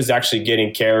he was actually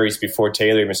getting carries before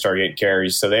Taylor even started getting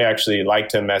carries. So they actually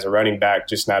liked him as a running back,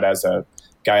 just not as a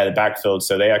guy in the backfield.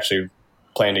 So they actually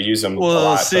plan to use him a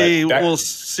lot. See.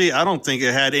 I don't think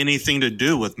it had anything to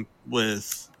do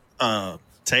with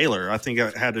Taylor. I think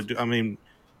it had to do. I mean,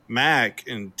 Mack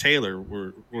and Taylor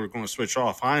were going to switch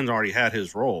off. Hines already had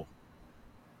his role.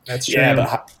 That's true.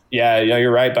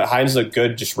 You're right. But Hines looked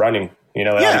good just running. He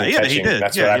did.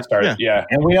 That's what I started. Yeah.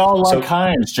 And we all like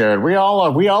Hines, Jared. We all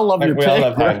love your pick. We all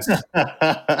love Hines.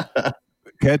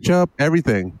 Ketchup,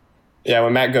 everything. Yeah,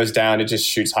 when Matt goes down, it just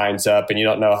shoots Hines up, and you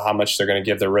don't know how much they're going to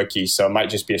give the rookie. So it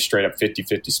might just be a straight up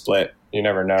 50-50 split. You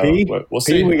never know. We'll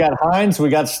see. We got Hines. We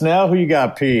got Snell. Who you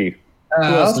got, P?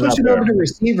 I'll switch it over to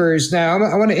receivers. Now,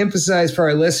 I want to emphasize for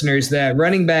our listeners that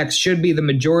running backs should be the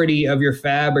majority of your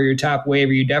fab or your top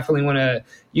waiver. You definitely want to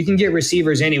 – you can get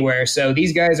receivers anywhere. So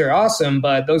these guys are awesome,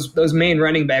 but those main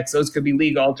running backs, those could be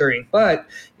league-altering. But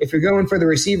if you're going for the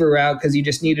receiver route because you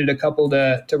just needed a couple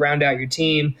to round out your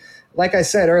team, like I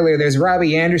said earlier, there's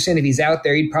Robbie Anderson. If he's out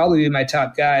there, he'd probably be my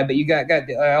top guy. But you got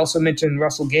I also mentioned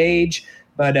Russell Gage.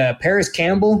 But Paris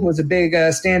Campbell was a big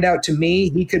standout to me.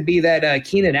 He could be that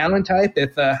Keenan Allen type.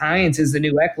 If Hines is the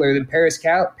new Eckler, then Paris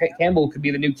Campbell could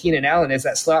be the new Keenan Allen as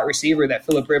that slot receiver that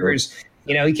Phillip Rivers,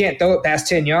 he can't throw it past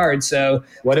 10 yards. So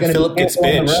what if Phillip gets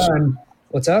benched?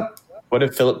 What's up? What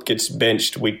if Phillip gets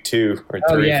benched week 2 or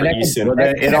 3 for Eason?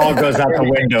 It all goes out the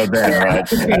window then, right?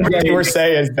 That's what we're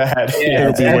saying is bad. Yeah,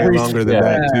 it'll be way longer than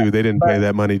that, too. They didn't pay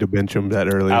that money to bench him that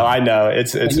early. Oh, I know.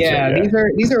 It's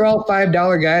these are all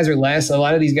 $5 guys or less. A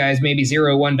lot of these guys maybe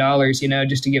 $0, $1,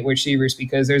 just to get receivers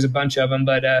because there's a bunch of them.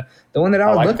 But the one that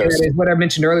I was looking at is what I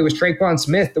mentioned earlier was Traquan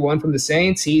Smith, the one from the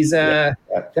Saints. He's going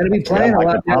to be playing a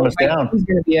lot now. He's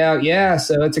going to be out. Yeah,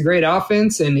 so it's a great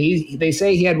offense, and they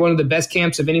say he had one of the best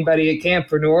camps of anybody at camp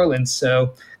for New Orleans,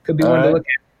 so could be one to look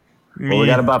at. Well, we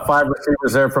got about 5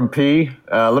 receivers there from P.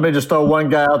 Let me just throw one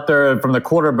guy out there from the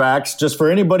quarterbacks. Just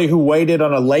for anybody who waited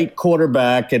on a late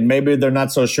quarterback and maybe they're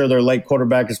not so sure their late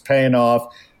quarterback is paying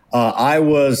off, I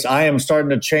am starting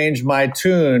to change my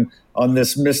tune on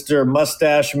this Mr.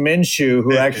 Mustache Minshew,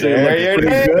 who actually looked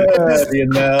pretty good,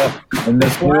 in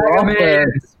this new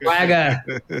offense.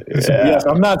 Yes,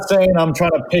 I'm not saying I'm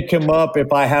trying to pick him up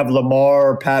if I have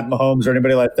Lamar or Pat Mahomes or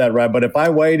anybody like that, right? But if I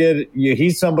waited,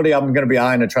 he's somebody I'm going to be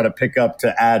eyeing to try to pick up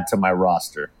to add to my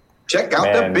roster. Check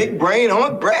out the big brain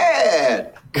on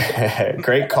Brad.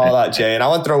 Great call out, Jay. And I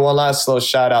want to throw one last little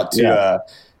shout out to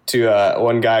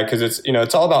one guy, because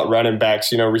it's all about running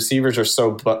backs. Receivers are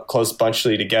so close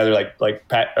bunchly together. Like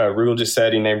Pat Rudel just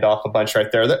said, he named off a bunch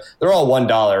right there. They're all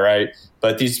 $1, right?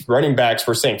 But these running backs,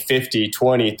 we're saying 50,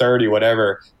 20, 30,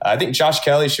 whatever. I think Josh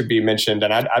Kelly should be mentioned,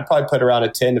 and I'd probably put around a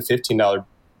 $10 to $15%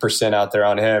 out there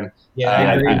on him.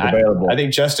 Yeah, I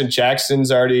think Justin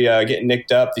Jackson's already getting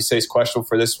nicked up. They say he's questionable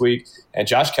for this week. And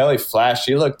Josh Kelly flashed.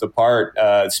 He looked the part,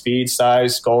 speed,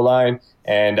 size, goal line.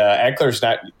 And Eckler's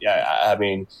not – I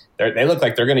mean, they look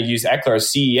like they're going to use Eckler as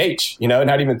CEH,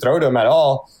 not even throw to him at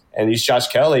all. And use Josh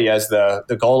Kelly as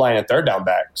the goal line and third down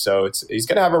back. So he's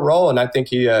going to have a role, and I think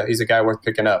he's a guy worth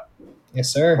picking up. Yes,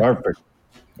 sir. Perfect.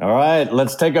 All right,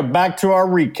 let's take it back to our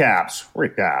recaps.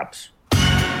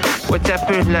 What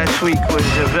happened last week was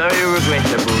very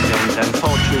regrettable and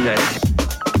unfortunate.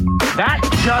 That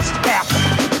just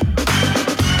happened.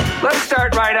 Let's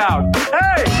start right out.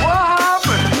 Hey, what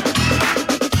happened?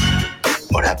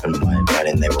 What happened? Why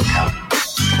didn't they work out?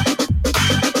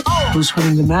 Who's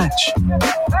winning the match?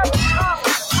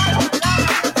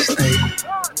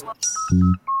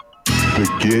 The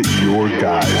Get Your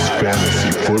Guys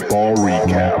Fantasy Football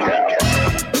Recap.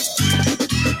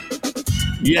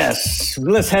 Yes,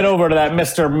 let's head over to that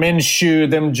Mr. Minshew,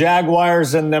 them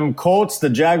Jaguars and them Colts. The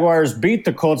Jaguars beat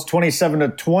the Colts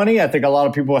 27-20. I think a lot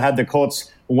of people had the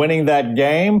Colts winning that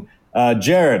game.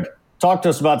 Jared, talk to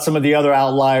us about some of the other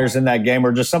outliers in that game,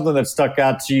 or just something that stuck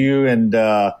out to you. And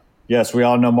yes, we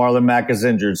all know Marlon Mack is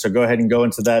injured, so go ahead and go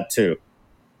into that too.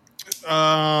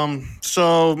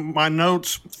 So my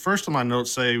notes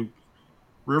say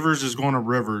Rivers is going to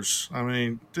Rivers. I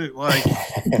mean, dude, it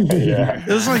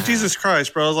was like Jesus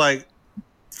Christ, bro. I was like,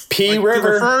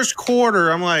 River. The first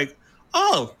quarter, I'm like,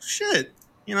 oh shit,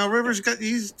 Rivers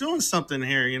he's doing something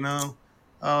here.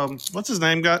 What's his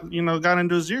name got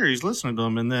into his ear. He's listening to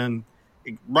him, and then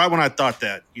right when I thought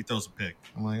that, he throws a pick.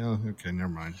 I'm like, oh, okay, never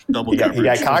mind. Double coverage. He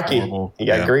got cocky. He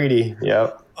got greedy.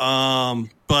 Yep.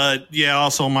 But yeah,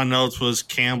 also my notes was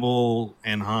Campbell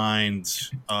and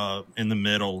Hines in the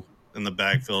middle in the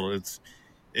backfield.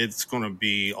 It's going to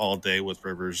be all day with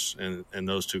Rivers and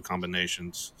those two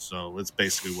combinations. So it's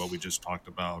basically what we just talked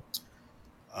about.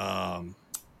 And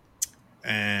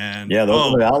those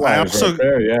are the outliers right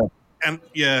there.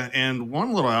 And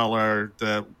one little outlier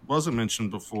that wasn't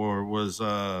mentioned before was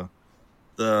the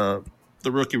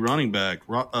rookie running back,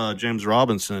 James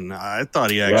Robinson. I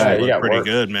thought he actually looked pretty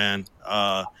good, man.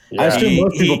 I assume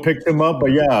most people picked him up, but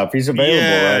if he's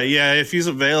available, right? Yeah, if he's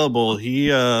available, he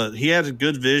had a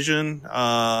good vision.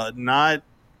 Got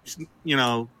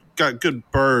good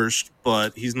burst,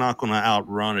 but he's not going to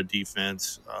outrun a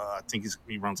defense. I think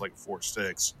he runs like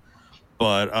 4.6,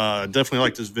 but definitely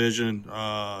liked his vision.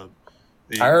 I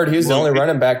heard he's the only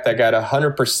running back that got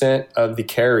 100% of the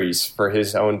carries for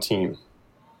his own team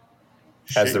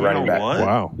as the running back. What?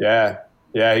 Wow.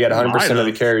 Yeah, he got 100% of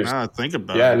the carries. Think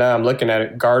about it. Yeah, no, I'm looking at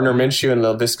it. Gardner Minshew and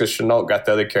Laviska Shenault got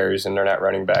the other carries, and they're not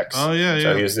running backs. Oh,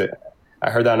 yeah, So I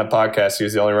heard that on a podcast. He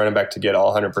was the only running back to get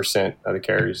all 100% of the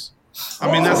carries.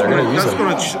 I mean, that's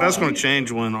going to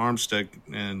change when Armstead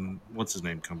and what's his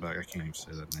name come back. I can't even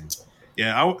say that name.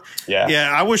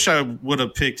 I wish I would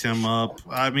have picked him up.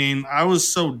 I mean, I was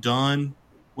so done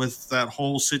with that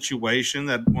whole situation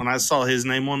that when I saw his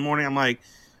name one morning, I'm like,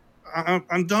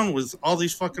 I'm done with all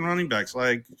these fucking running backs.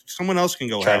 Like, someone else can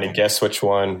go. Trying to guess which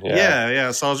one.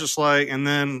 Yeah. So I was just like, and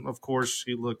then of course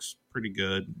he looks pretty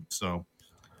good. So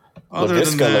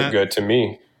Laviska looked good to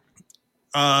me.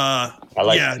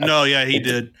 He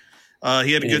did.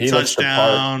 He had a good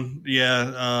touchdown.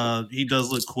 He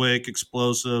does look quick,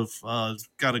 explosive.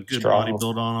 Got a good body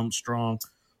build on him, strong.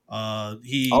 All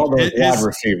those wide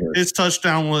receivers. His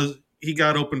touchdown was he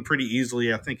got open pretty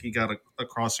easily. I think he got a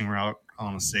crossing route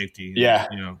on a safety. Yeah,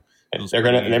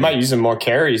 they might use him more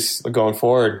carries going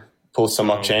forward. Pull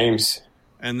some up James,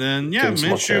 and then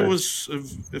Minshew was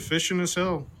efficient as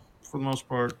hell for the most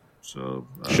part. So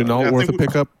Shenault worth a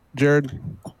pickup, Jared.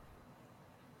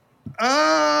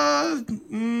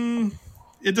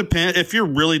 It depends. If you're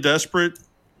really desperate,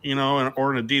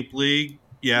 or in a deep league,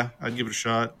 I'd give it a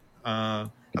shot. I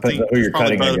think who you're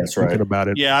cutting against, right? About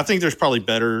it. Yeah, I think there's probably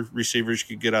better receivers you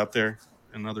could get out there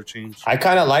in other teams. I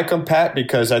kind of like him, Pat,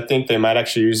 because I think they might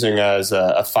actually use him as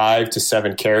a 5 to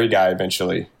 7 carry guy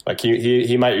eventually. Like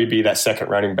he might be that second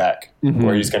running back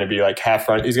where he's going to be like half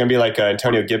run. He's going to be like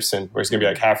Antonio Gibson, where he's going to be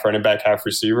like half running back, half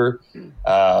receiver.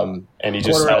 And he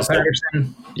just has but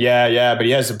he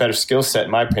has a better skill set,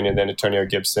 in my opinion, than Antonio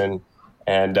Gibson.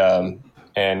 And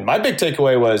my big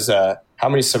takeaway was how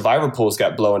many survivor pools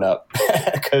got blown up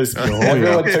because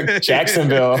everyone took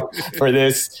Jacksonville for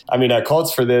this. I mean,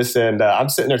 Colts for this. And I'm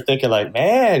sitting there thinking like,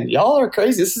 man, y'all are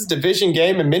crazy. This is a division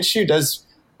game and Minshew does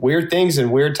weird things in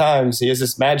weird times. He has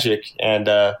this magic and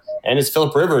it's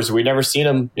Phillip Rivers. We never seen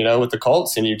him, with the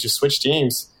Colts and you just switch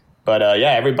teams. But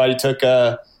everybody took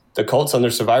the Colts on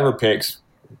their survivor picks.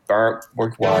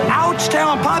 Worked well.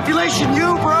 Ouchtown population,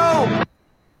 you bro.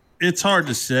 It's hard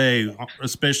to say,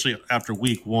 especially after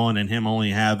week 1 and him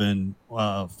only having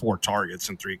 4 targets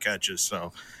and 3 catches.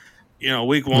 So,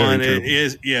 week 1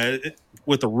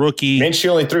 with a rookie. Minshew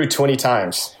only threw 20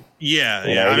 times.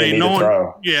 Yeah. I mean,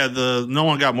 no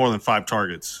one got more than 5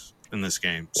 targets in this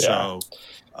game. Yeah. So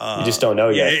you just don't know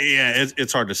yet. Yeah,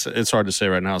 it's hard to say. It's hard to say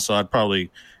right now. So I'd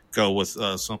probably go with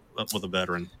a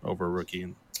veteran over a rookie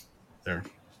in there.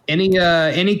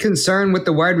 Any concern with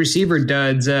the wide receiver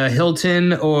duds?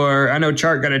 Hilton, or I know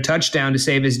Chark got a touchdown to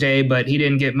save his day, but he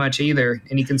didn't get much either.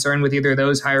 Any concern with either of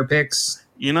those higher picks?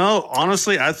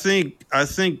 Honestly, I think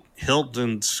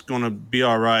Hilton's going to be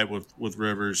all right with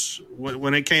Rivers.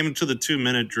 When it came to the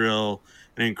 2-minute drill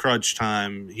and in crunch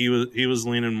time, he was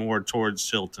leaning more towards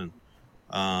Hilton.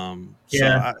 I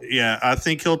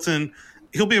think Hilton,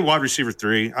 he'll be a wide receiver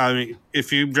 3. I mean,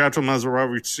 if you draft him as a wide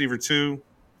receiver 2,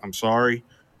 I'm sorry.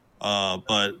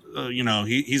 But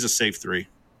he's a safe 3.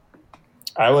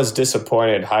 I was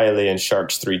disappointed highly in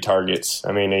Shark's 3 targets.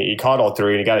 I mean, he caught all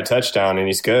 3 and he got a touchdown and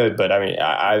he's good. But I mean,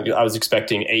 I was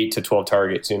expecting 8 to 12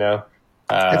 targets. It's going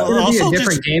to be a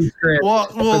different game script.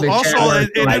 Well, also,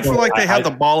 it didn't feel like they had the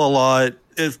ball a lot.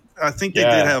 I think they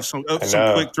did have some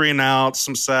quick 3 and outs,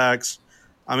 some sacks.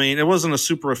 I mean, it wasn't a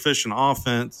super efficient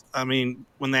offense. I mean,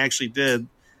 when they actually did,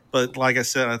 but like I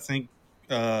said, I think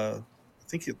there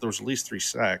was at least 3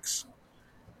 sacks.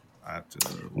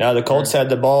 No, the Colts had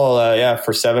the ball,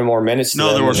 for 7 more minutes.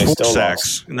 No, there was 4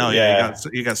 sacks. No,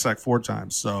 he got sacked 4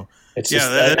 times. So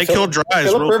they killed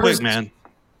drives real quick, man.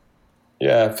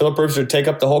 Yeah, Phillip Rivers would take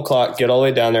up the whole clock, get all the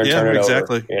way down there, and turn it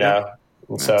over. Yeah.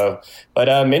 So, but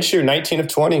Minshew, 19 of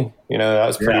 20. That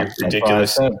was pretty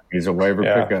ridiculous. He's a waiver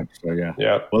pickup. So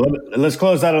yeah. Well, let's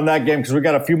close out on that game because we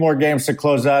got a few more games to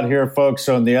close out here, folks.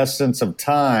 So in the essence of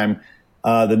time.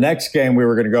 The next game we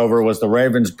were going to go over was the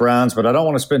Ravens-Browns, but I don't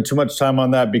want to spend too much time on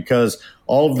that because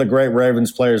all of the great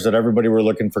Ravens players that everybody were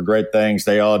looking for great things,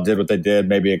 they all did what they did,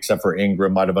 maybe except for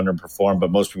Ingram might have underperformed,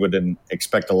 but most people didn't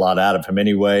expect a lot out of him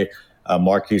anyway.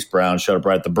 Marquise Brown showed up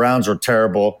right. The Browns were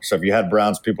terrible, so if you had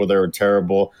Browns people, they were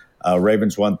terrible.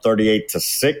 Ravens won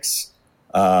 38-6,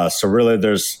 so really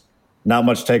there's not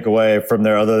much takeaway from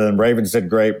there other than Ravens did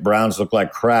great, Browns looked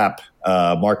like crap.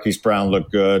 Marquise Brown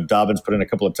looked good. Dobbins put in a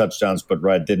couple of touchdowns, but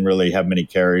didn't really have many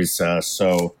carries.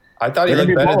 So I thought he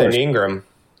looked better than Ingram.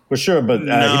 For sure, but he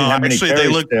didn't have many carries.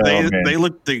 They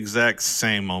looked the exact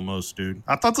same almost, dude.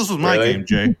 I thought this was my game,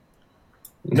 Jay.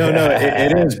 No,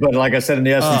 it is. But like I said, in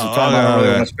the essence of time, I don't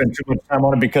really want to spend too much time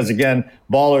on it because, again,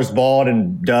 ballers balled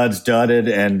and duds dudded,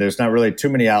 and there's not really too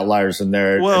many outliers in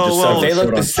there. Well, they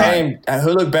look the same.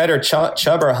 Who looked better,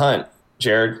 Chubb or Hunt,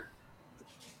 Jared?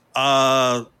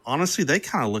 Honestly, they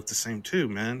kind of look the same too,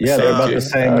 man. Yeah, they're about the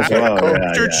same as well.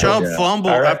 After Chubb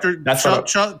fumbled,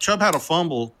 Chubb had a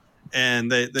fumble,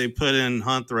 and they put in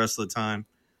Hunt the rest of the time.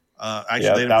 Actually,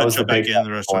 they didn't put Chubb back in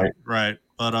the rest of the time. Right.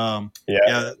 But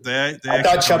they I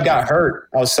thought Chubb got hurt.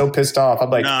 I was so pissed off.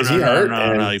 I'm like, is he hurt?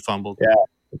 No, he fumbled. Yeah,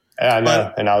 I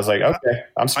know. And I was like, okay,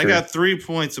 I'm screwed. I got 3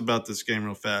 points about this game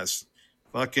real fast.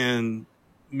 Fucking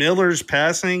Miller's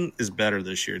passing is better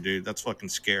this year, dude. That's fucking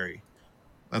scary.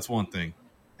 That's one thing.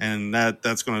 And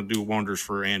that's going to do wonders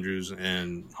for Andrews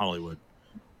and Hollywood.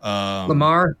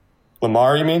 Lamar,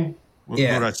 you mean? What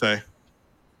did I say?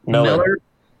 Miller.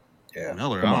 Yeah,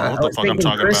 Miller. I don't know what the fuck I'm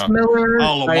talking Chris about. Miller.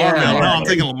 Oh, Lamar. No, I'm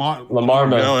thinking Lamar. Lamar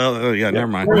Miller. Oh, yeah, never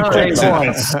mind. 3 quick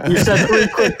points. You said 3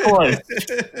 quick points.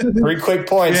 3 quick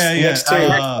points. Yeah. Next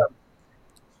 2.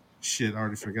 Shit, I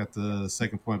already forgot the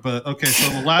second point. But okay, so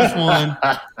the last one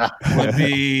would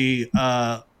be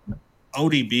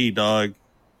ODB, dog.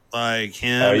 Like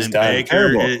him and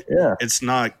Baker. It's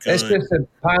not good. It's just a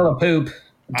pile of poop.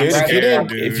 Dude,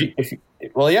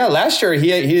 last year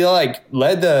he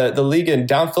led the league in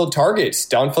downfield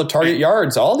target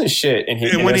yards, all this shit, and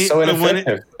he was so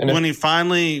ineffective. When he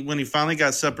finally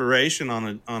got separation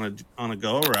on a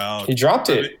go route, he dropped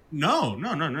it.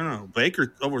 No.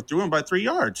 Baker overthrew him by 3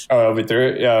 yards. Oh, overthrew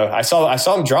it. Yeah, I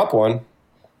saw him drop one.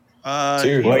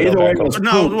 Either way,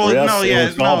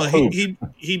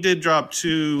 he did drop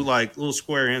 2 like little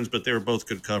square ends, but they were both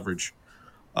good coverage.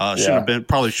 Shouldn't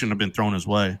have been thrown his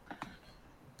way.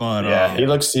 But he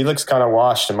looks kind of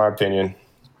washed in my opinion.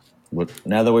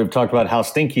 Now that we've talked about how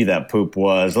stinky that poop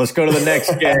was, let's go to the next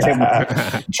game.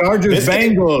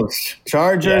 Chargers-Bengals.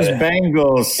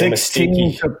 Chargers-Bengals,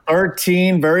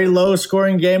 16-13. Very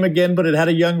low-scoring game again, but it had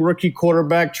a young rookie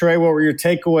quarterback. Trey, what were your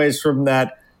takeaways from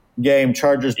that game?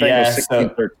 Chargers-Bengals,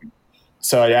 16-13.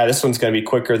 So, this one's going to be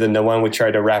quicker than the one we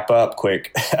tried to wrap up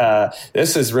quick.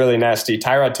 This is really nasty.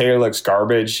 Tyrod Taylor looks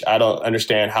garbage. I don't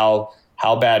understand how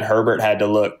bad Herbert had to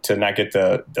look to not get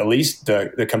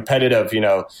the competitive,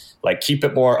 keep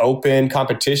it more open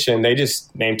competition. They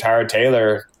just named Tyrod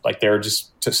Taylor like they were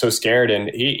just so scared, and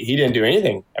he didn't do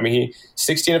anything. I mean, he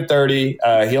 16 of 30.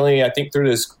 He only, I think, threw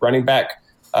this running back,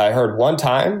 I heard one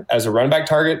time as a running back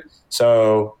target.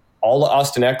 So all the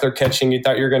Austin Eckler catching you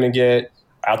thought you were going to get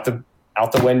out the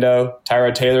window.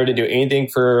 Tyrod Taylor didn't do anything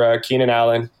for Keenan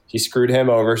Allen. He screwed him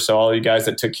over. So all you guys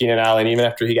that took Keenan Allen, even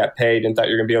after he got paid and thought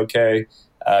you're going to be okay,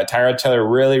 Tyrod Taylor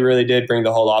really, really did bring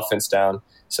the whole offense down.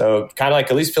 So kind of like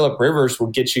at least Phillip Rivers will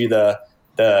get you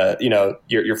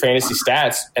your fantasy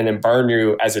stats and then burn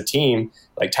you as a team.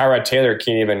 Like Tyrod Taylor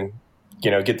can't even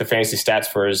get the fantasy stats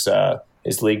for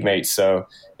his league mates. So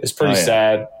it's pretty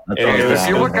sad. If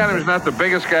you look at him, he's not the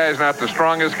biggest guy, he's not the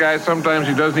strongest guy. Sometimes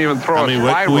he doesn't even throw a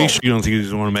spiral. You don't think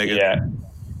he's going to make it?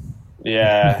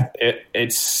 Yeah,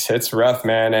 it's rough,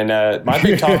 man. And my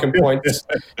big talking point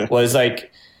was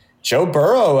like Joe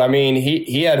Burrow. I mean,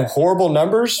 he had horrible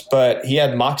numbers, but he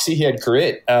had moxie, he had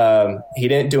grit. He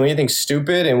didn't do anything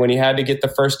stupid, and when he had to get the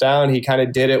first down, he kind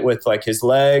of did it with like his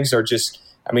legs or just.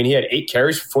 I mean, he had 8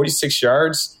 carries for 46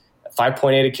 yards,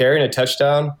 5.8 a carry and a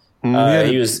touchdown.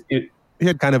 He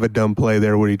had kind of a dumb play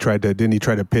there where didn't he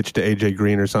try to pitch to AJ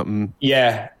Green or something?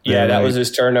 Yeah, that was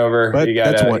his turnover. But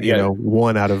that's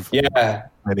one out of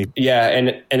many. Yeah,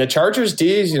 and the Chargers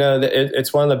D's,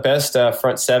 it's one of the best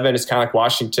front seven. It's kind of like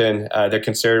Washington. They're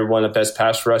considered one of the best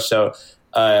pass rush. So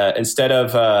instead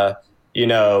of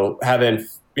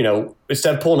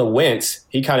instead of pulling a Wentz,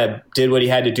 he kind of did what he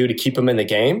had to do to keep him in the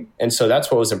game. And so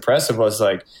that's what was impressive was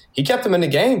like he kept them in the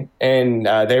game, and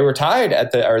they were tied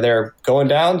they're going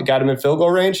down, got him in field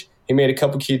goal range. He made a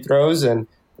couple key throws, and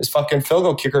this fucking field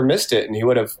goal kicker missed it, and he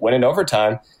would have went in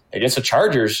overtime against the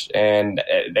Chargers. And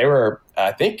they were,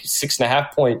 I think,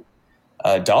 6.5 point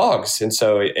dogs. And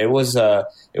so it was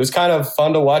kind of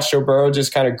fun to watch Joe Burrow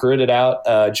just kind of grit it out.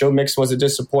 Joe Mixon was a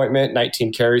disappointment,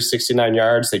 19 carries, 69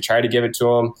 yards. They tried to give it to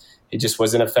him. He just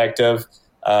wasn't effective.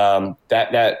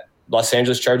 That Los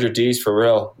Angeles Charger D's for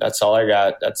real. That's all I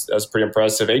got. That was pretty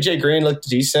impressive. AJ Green looked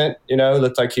decent,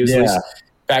 looked like he was at least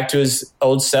back to his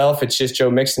old self. It's just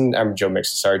Joe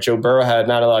Burrow had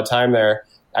not a lot of time there.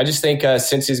 I just think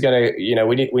since he's going to,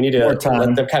 we need to let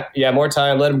them more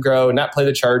time, let him grow, not play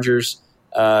the Chargers.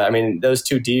 I mean, those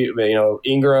two,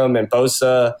 Ingram and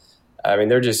Bosa, I mean,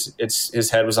 his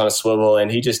head was on a swivel, and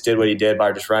he just did what he did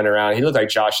by just running around. He looked like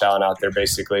Josh Allen out there,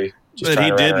 basically. But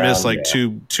he did miss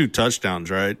two touchdowns,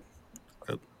 right?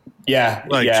 Yeah.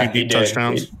 Two deep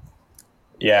touchdowns.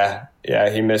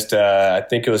 He missed, I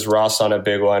think it was Ross on a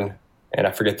big one, and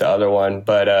I forget the other one.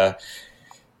 But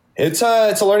it's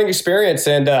a learning experience,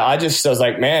 and I was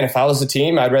like, man, if I was the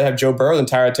team, I'd rather have Joe Burrow than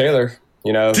Tyrod Taylor.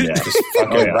 Just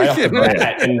fucking right off the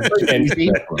bat.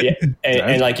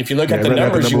 And like, if you look at the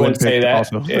numbers, you wouldn't say that.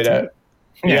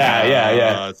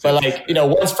 But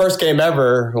one's first game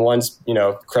ever, one's,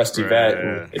 crusty vet,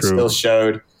 and it still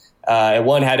showed. And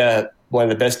one had one of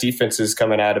the best defenses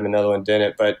coming at him, another one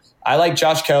didn't. But I like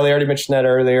Josh Kelly. I already mentioned that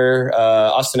earlier.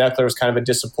 Austin Eckler was kind of a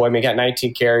disappointment. He got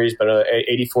 19 carries, but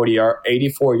 84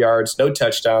 yards, no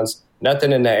touchdowns,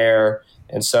 nothing in the air.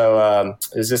 And so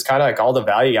it's just kind of like all the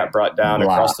value got brought down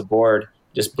across the board.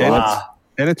 Just blah.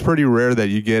 And it's pretty rare that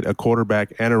you get a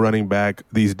quarterback and a running back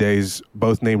these days,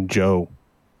 both named Joe.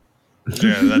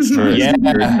 Yeah, that's true. True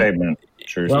statement.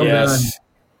 Well done.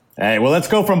 Hey, well, let's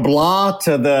go from blah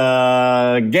to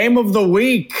the game of the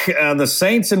week. The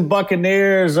Saints and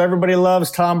Buccaneers. Everybody loves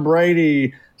Tom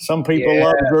Brady. Some people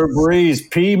love Drew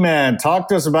Brees. P-Man, talk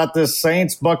to us about this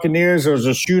Saints Buccaneers. There was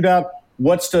a shootout.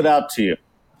 What stood out to you?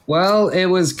 Well, it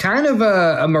was kind of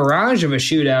a mirage of a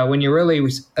shootout when you really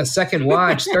a second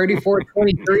watch,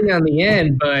 34-23 on the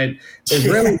end, but there's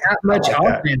really not much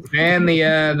offense, man.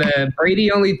 The Brady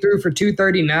only threw for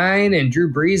 239 and Drew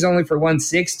Brees only for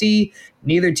 160.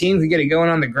 Neither team could get it going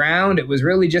on the ground. It was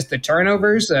really just the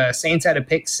turnovers. Saints had a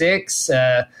pick six.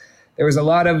 There was a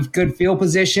lot of good field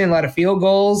position, a lot of field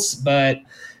goals, but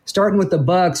starting with the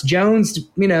Bucs, Jones,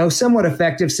 somewhat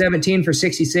effective, 17 for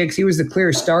 66. He was the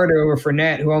clear starter over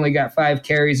Fournette, who only got 5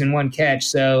 carries and 1 catch.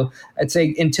 So I'd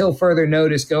say until further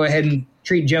notice, go ahead and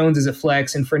treat Jones as a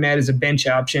flex and Fournette as a bench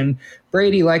option.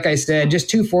 Brady, like I said, just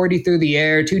 240 through the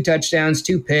air, 2 touchdowns,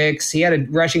 2 picks. He had a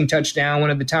rushing touchdown, one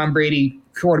of the Tom Brady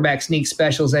quarterback sneak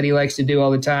specials that he likes to do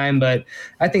all the time. But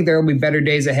I think there will be better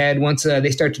days ahead once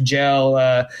they start to gel.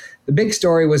 The big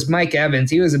story was Mike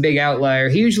Evans. He was a big outlier.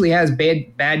 He usually has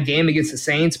bad game against the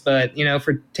Saints, but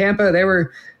for Tampa, they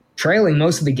were trailing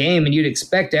most of the game, and you'd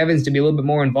expect Evans to be a little bit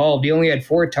more involved. He only had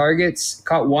 4 targets,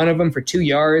 caught one of them for 2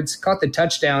 yards, caught the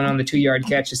touchdown on the 2-yard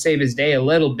catch to save his day a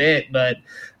little bit, but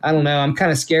I don't know. I'm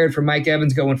kind of scared for Mike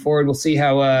Evans going forward. We'll see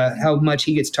how much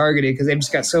he gets targeted because they've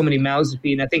just got so many mouths to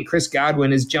feed. And I think Chris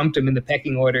Godwin has jumped him in the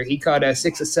pecking order. He caught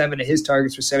 6 of 7 of his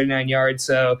targets for 79 yards,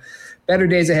 so better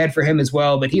days ahead for him as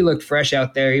well, but he looked fresh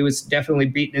out there. He was definitely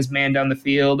beating his man down the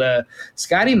field.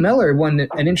 Scotty Miller, an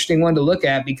interesting one to look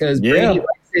at because Brady likes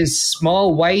his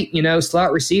small white,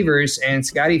 slot receivers, and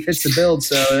Scotty fits the build.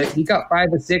 So he got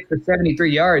 5 of 6 for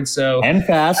 73 yards. So and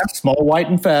fast, small, white,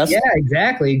 and fast. Yeah,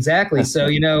 exactly. So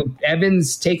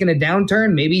Evans taking a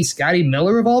downturn, maybe Scotty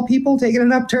Miller of all people taking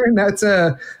an upturn. That's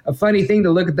a funny thing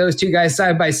to look at those two guys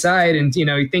side by side, and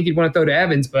you think you'd want to throw to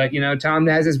Evans, but Tom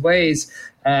has his ways.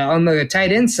 On the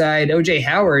tight end side, O.J.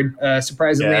 Howard,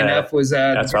 surprisingly enough, was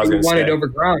wanted over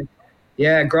Gronk.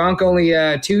 Yeah, Gronk only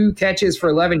 2 catches for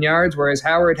 11 yards, whereas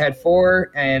Howard had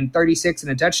 4 and 36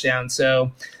 and a touchdown.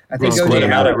 So I think O.J.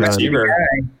 Howard receiver.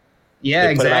 Yeah,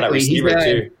 exactly.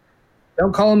 Too.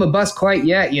 Don't call him a bust quite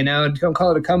yet. Don't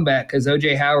call it a comeback because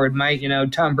O.J. Howard might.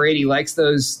 Tom Brady likes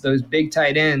those big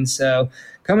tight ends. So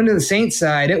coming to the Saints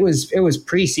side, it was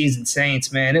preseason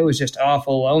Saints, man. It was just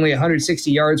awful. Only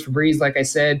 160 yards for Breeze, like I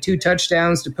said, 2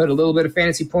 touchdowns to put a little bit of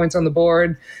fantasy points on the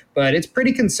board. But it's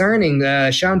pretty concerning.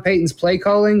 Sean Payton's play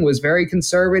calling was very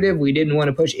conservative. We didn't want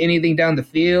to push anything down the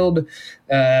field.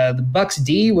 The Bucs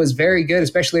D was very good,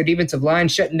 especially our defensive line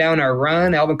shutting down our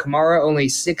run. Alvin Kamara only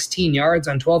 16 yards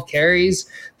on 12 carries.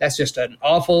 That's just an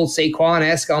awful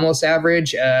Saquon-esque almost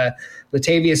average.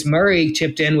 Latavius Murray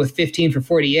chipped in with 15 for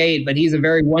 48, but he's a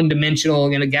very one-dimensional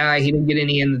guy. He didn't get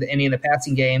any in the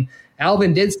passing game.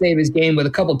 Alvin did save his game with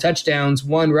a couple touchdowns,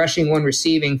 1 rushing, 1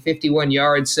 receiving, 51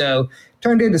 yards. So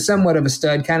turned into somewhat of a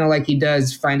stud, kind of like he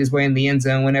does find his way in the end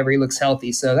zone whenever he looks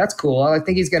healthy. So that's cool. I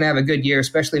think he's going to have a good year,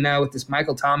 especially now with this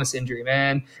Michael Thomas injury,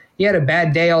 man. He had a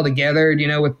bad day altogether,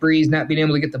 with Breeze not being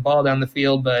able to get the ball down the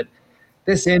field, but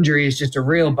this injury is just a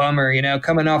real bummer,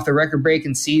 coming off the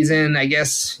record-breaking season. I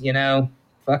guess,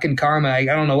 fucking karma. I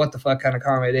don't know what the fuck kind of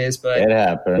karma it is, but it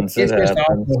happens. It's just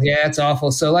awful. Yeah, it's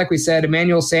awful. So like we said,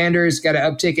 Emmanuel Sanders got an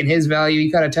uptick in his value.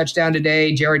 He got a touchdown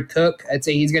today. Jared Cook, I'd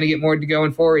say he's going to get more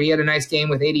going forward. He had a nice game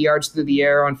with 80 yards through the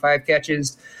air on 5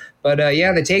 catches. But, the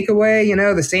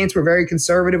takeaway, the Saints were very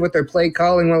conservative with their play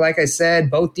calling. Well, like I said,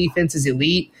 both defenses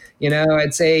elite.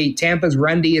 I'd say Tampa's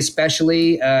run D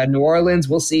especially. New Orleans,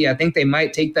 we'll see. I think they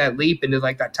might take that leap into,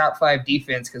 that top 5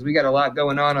 defense because we got a lot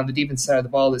going on the defense side of the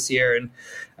ball this year. And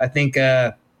I think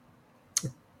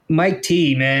Mike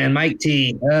T, man. Mike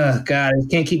T. Oh, God, I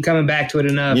can't keep coming back to it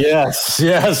enough. Yes,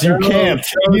 you can't.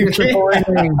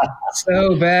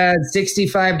 So bad.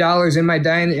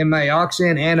 $65 in my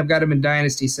auction, and I've got him in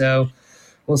Dynasty. So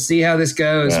we'll see how this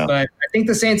goes. Yeah. But I think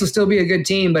the Saints will still be a good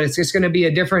team, but it's just going to be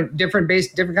a different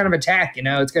kind of attack.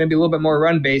 It's going to be a little bit more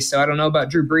run-based. So I don't know about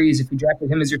Drew Brees if you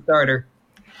drafted him as your starter.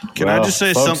 Can I just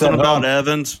say something about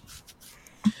Evans?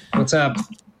 What's up?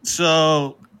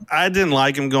 So I didn't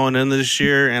like him going in this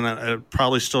year, and I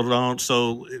probably still don't.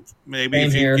 So maybe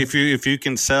if you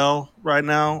can sell right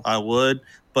now, I would.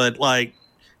 But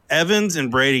Evans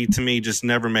and Brady to me just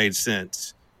never made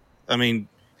sense. I mean,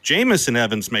 Jameis and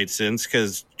Evans made sense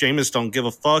because Jameis don't give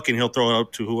a fuck and he'll throw it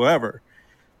up to whoever.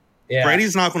 Yeah.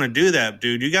 Brady's not going to do that,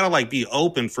 dude. You got to be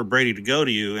open for Brady to go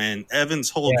to you. And Evans'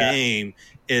 whole game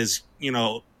is,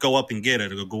 go up and get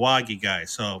it, a Gawagi guy.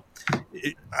 So.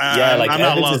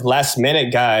 Evans is last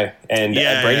minute guy, and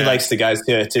Brady likes the guys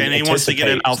to and he wants to get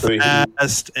it out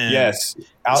fast.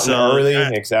 Out early,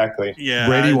 exactly. Yeah,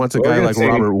 Brady wants a guy like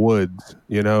Robert Woods,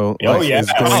 in the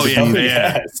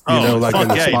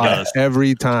spot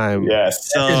every time.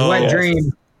 Yes, that's his wet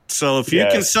dream. So if you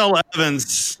can sell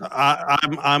Evans,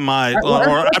 I might.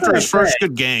 Or after his first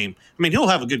good game, I mean, he'll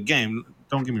have a good game.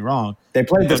 Don't get me wrong. They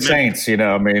played the Saints,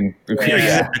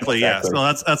 Exactly. Yeah. So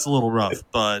that's a little rough,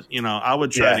 but I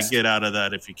would try to get out of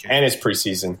that if you can. And it's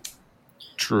preseason.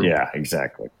 True. Yeah.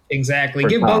 Exactly.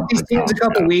 Give both these teams a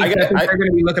couple weeks. I think they're going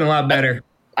to be looking a lot better.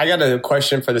 I got a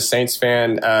question for the Saints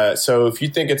fan. So if you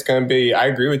think it's going to be, I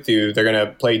agree with you. They're going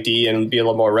to play D and be a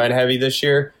little more run heavy this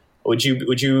year. Would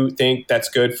you think that's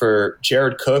good for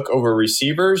Jared Cook over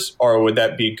receivers, or would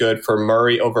that be good for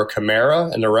Murray over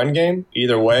Kamara in the run game?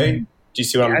 Either way. you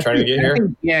see what I'm trying to get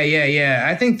here? Yeah.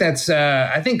 I think that's.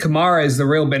 I think Kamara is the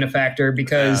real benefactor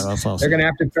because they're going to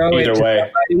have to throw either it to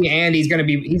way, somebody, and he's going to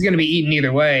be eaten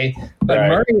either way. But Right.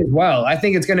 Murray as well. I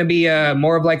think it's going to be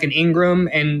more of like an Ingram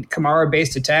and Kamara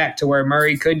based attack to where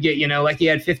Murray could get, like he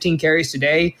had 15 carries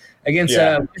today against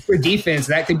for defense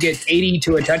that could get 80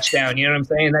 to a touchdown. You know what I'm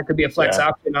saying? That could be a flex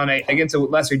option against a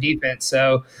lesser defense.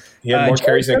 So. He had more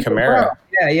carries than Kamara.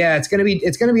 Yeah, it's gonna be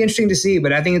interesting to see,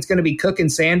 but I think it's gonna be Cook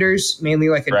and Sanders mainly,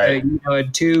 like a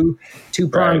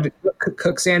two-pronged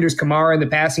Cook, Sanders, Kamara in the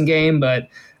passing game. But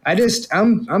I've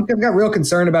got real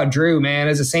concern about Drew, man.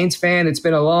 As a Saints fan, it's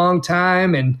been a long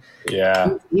time, and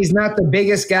he's not the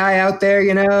biggest guy out there,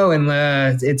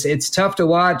 and it's tough to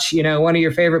watch, one of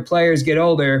your favorite players get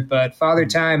older, but Father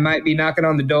Time might be knocking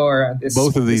on the door.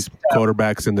 Both of these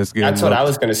quarterbacks in this game. That's what I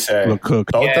was going to say. Look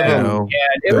cooked. Both of them.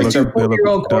 It was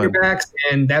 4-year-old quarterbacks,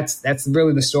 and that's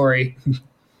really the story.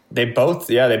 They both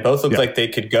look like they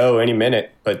could go any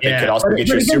minute, but they could also get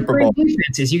you a Super Bowl.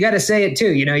 Defenses, you got to say it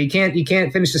too. You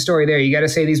can't finish the story there. You got to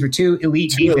say these were two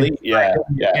elite defenses.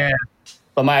 Yeah.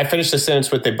 But I finished the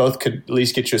sentence with they both could at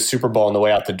least get you a Super Bowl on the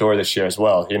way out the door this year as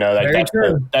well. That's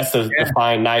the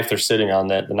fine knife they're sitting on,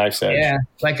 the knife's edge. Yeah,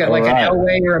 like an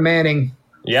Elway or a Manning.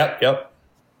 Yep.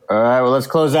 All right, well, let's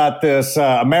close out this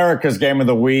America's Game of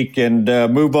the Week and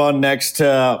move on next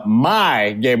to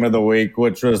my Game of the Week,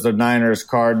 which was the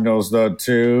Niners-Cardinals, though,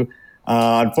 too.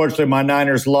 Unfortunately, my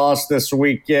Niners lost this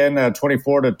weekend,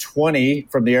 24-20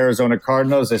 from the Arizona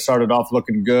Cardinals. They started off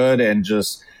looking good and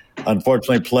just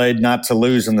unfortunately played not to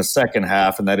lose in the second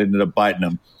half, and that ended up biting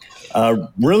them.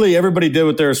 Really, everybody did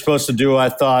what they were supposed to do, I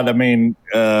thought. I mean,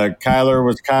 Kyler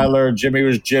was Kyler, Jimmy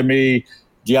was Jimmy,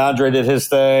 DeAndre did his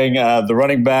thing. The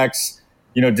running backs,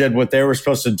 did what they were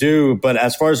supposed to do. But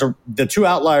as far as the two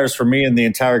outliers for me in the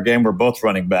entire game were both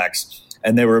running backs,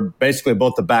 and they were basically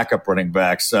both the backup running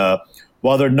backs.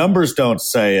 While their numbers don't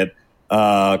say it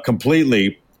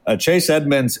completely, Chase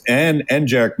Edmonds and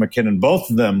Jerick McKinnon, both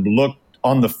of them looked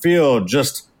on the field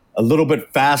just a little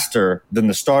bit faster than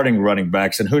the starting running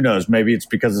backs. And who knows, maybe it's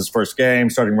because it's first game.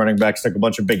 Starting running backs took a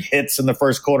bunch of big hits in the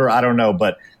first quarter. I don't know.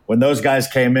 But when those guys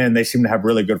came in, they seemed to have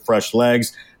really good fresh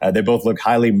legs. They both look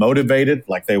highly motivated,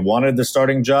 like they wanted the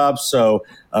starting job. So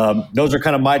those are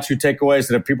kind of my two takeaways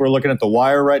that if people are looking at the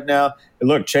wire right now,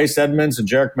 look, Chase Edmonds and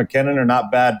Jerick McKinnon are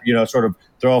not bad, sort of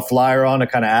throw a flyer on to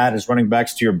kind of add as running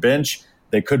backs to your bench.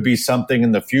 They could be something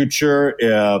in the future.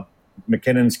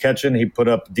 McKinnon's catching. He put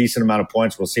up a decent amount of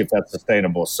points. We'll see if that's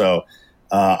sustainable. So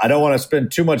I don't want to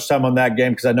spend too much time on that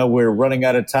game because I know we're running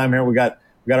out of time here. We got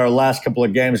our last couple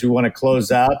of games we want to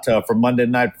close out for Monday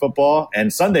Night Football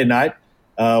and Sunday night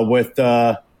with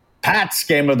Pat's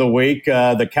Game of the Week,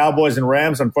 the Cowboys and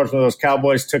Rams. Unfortunately, those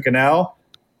Cowboys took an L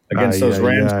against those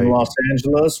Rams in Los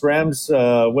Angeles. Rams,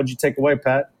 what'd you take away,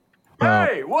 Pat?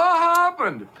 Hey, what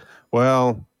happened?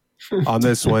 Well, on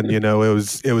this one, it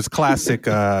was classic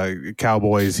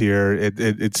Cowboys here.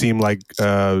 It seemed like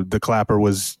the clapper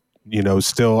was,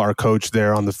 still our coach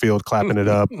there on the field clapping it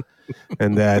up.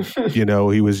 And that,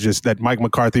 he was just that Mike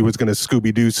McCarthy was going to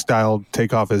Scooby-Doo style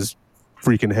take off his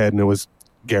freaking head, and it was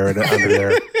Garrett under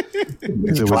there.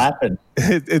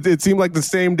 It seemed like the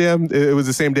same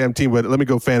damn team, but let me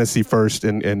go fantasy first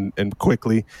and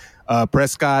quickly.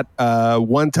 Prescott,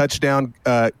 one touchdown,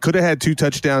 could have had two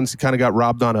touchdowns. He kind of got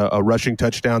robbed on a rushing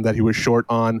touchdown that he was short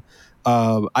on.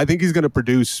 I think he's going to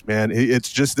produce, man.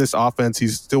 It's just this offense.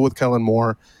 He's still with Kellen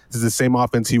Moore. This is the same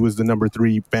offense. He was the number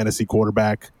 3 fantasy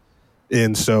quarterback.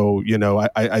 And so,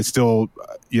 I still,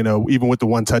 even with the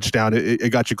one touchdown, it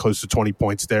got you close to 20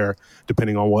 points there,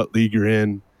 depending on what league you're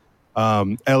in.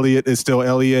 Elliott is still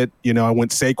Elliott. I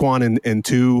went Saquon in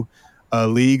 2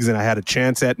 leagues, and I had a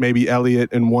chance at maybe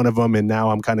Elliott in one of them, and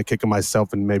now I'm kind of kicking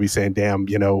myself and maybe saying, damn,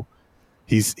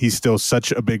 he's still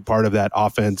such a big part of that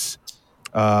offense.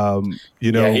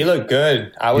 He looked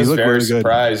good. I was very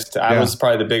surprised. I was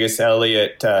probably the biggest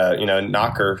Elliott,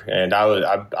 knocker, and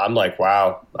I'm like,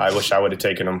 wow, I wish I would have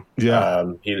taken him.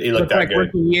 Yeah, he looked that like good.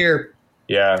 Rookie year.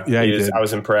 Yeah, he did. I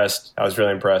was impressed. I was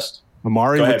really impressed.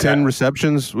 Amari with 10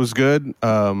 receptions was good.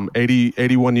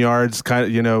 81 yards. Kind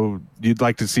of, you'd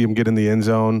like to see him get in the end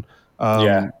zone.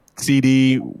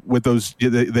 CD with those,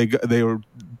 they were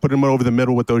putting him over the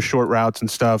middle with those short routes and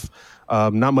stuff.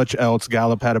 Not much else.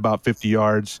 Gallup had about 50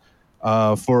 yards.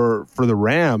 For the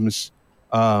Rams,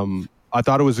 I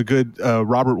thought it was a good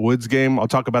Robert Woods game. I'll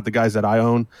talk about the guys that I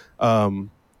own,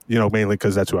 mainly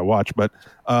because that's who I watch. But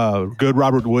good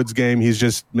Robert Woods game. He's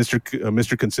just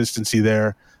Mr. Consistency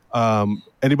there.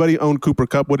 Anybody own Cooper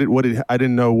Kupp? What did I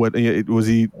didn't know what was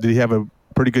he? Did he have a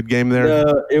pretty good game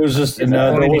there? It was just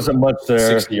there wasn't much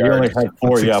there. He only had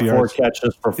 4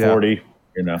 catches for 40.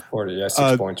 You know,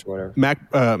 6 points or whatever.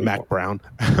 Mac Brown,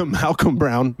 Malcolm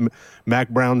Brown, Mac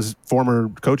Brown's former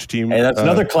coach team. Hey, that's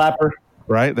another clapper.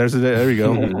 Right there you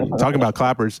go. Talking about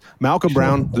clappers, Malcolm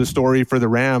Brown, the story for the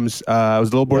Rams. I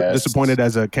was a little disappointed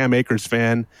as a Cam Akers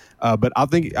fan, but I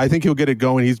think he'll get it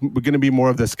going. He's going to be more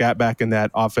of the scat back in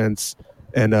that offense,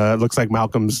 and it looks like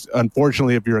Malcolm's.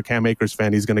 Unfortunately, if you're a Cam Akers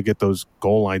fan, he's going to get those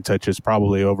goal line touches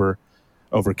probably over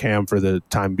Cam for the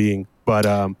time being.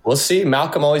 But we'll see.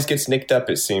 Malcolm always gets nicked up,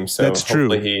 it seems. So that's true.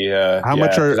 How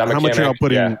much are y'all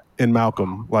putting in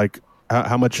Malcolm? Like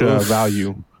how much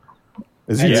value?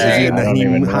 Is he a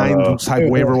Nyheim Hines type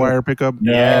waiver wire pickup?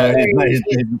 Yeah, he's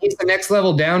the next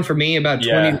level down for me, about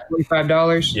 $20 to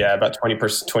 $25. Yeah, about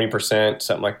 20%,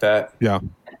 something like that. Yeah.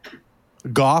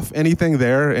 Goff, anything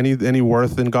there? Any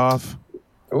worth in Goff?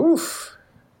 Oof,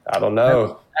 I don't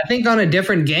know. I think on a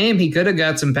different game, he could have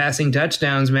got some passing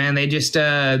touchdowns. Man, they just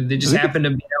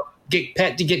happened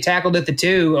to get tackled at the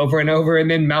 2 over and over,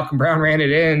 and then Malcolm Brown ran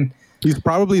it in. He's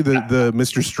probably the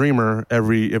Mr. Streamer.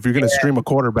 If you're going to stream a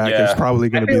quarterback, it's probably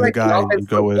going to be the guy you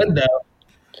go with.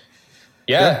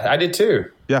 Yeah, I did too.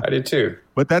 Yeah, I did too.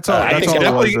 But that's all. I think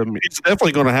he's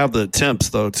definitely going to have the attempts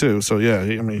though too. So yeah,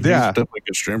 he's definitely a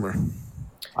good streamer.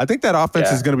 I think that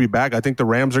offense is going to be back. I think the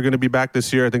Rams are going to be back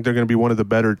this year. I think they're going to be one of the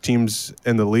better teams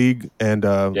in the league. And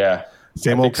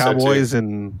same old Cowboys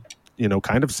and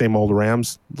kind of same old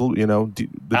Rams.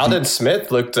 Aldon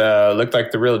Smith looked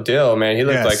like the real deal, man. He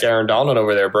looked like Aaron Donald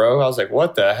over there, bro. I was like,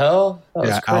 what the hell? That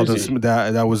was crazy. Aldon Smith,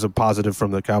 that was a positive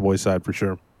from the Cowboys side for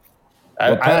sure.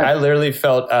 I literally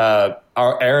felt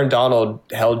our Aaron Donald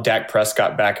held Dak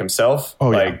Prescott back himself.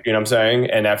 You know what I'm saying?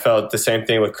 And I felt the same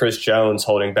thing with Chris Jones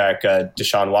holding back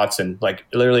Deshaun Watson. Like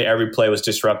literally every play was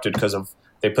disrupted because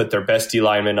they put their best D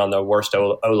lineman on the worst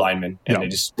O lineman, and they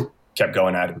just kept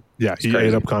going at him. Yeah, he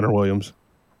ate up Connor Williams.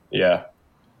 Yeah.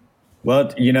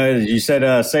 Well, you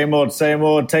said same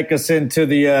old. Take us into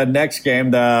the next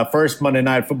game, the first Monday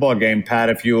Night Football game, Pat,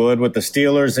 if you would, with the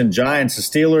Steelers and Giants. The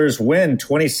Steelers win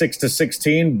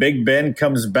 26-16. Big Ben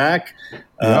comes back.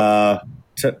 Yep.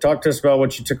 Talk to us about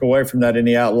what you took away from that.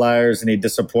 Any outliers, any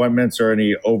disappointments, or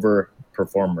any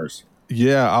overperformers?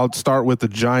 Yeah, I'll start with the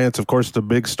Giants. Of course, the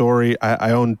big story.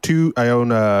 I own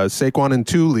Saquon in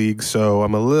 2 leagues, so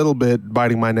I'm a little bit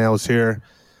biting my nails here.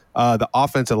 The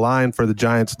offensive line for the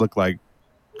Giants looked like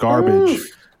garbage.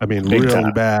 I mean, big really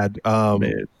time. Bad.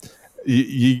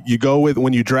 You go with,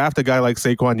 when you draft a guy like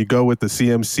Saquon, you go with the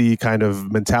CMC kind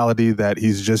of mentality that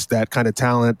he's just that kind of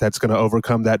talent that's going to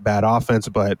overcome that bad offense.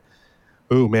 But,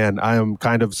 ooh, man, I am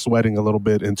kind of sweating a little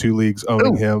bit in 2 leagues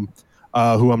owning him.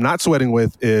 Who I'm not sweating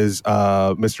with is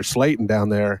Mr. Slayton down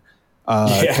there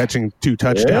catching 2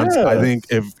 touchdowns. Yes. I think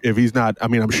if he's not, I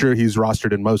mean, I'm sure he's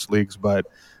rostered in most leagues, but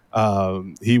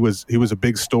he was a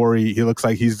big story. He looks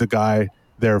like he's the guy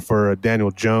there for Daniel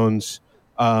Jones.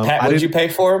 Pat, what did you pay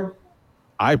for him?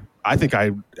 I think I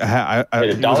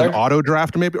it was an auto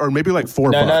draft maybe, or maybe like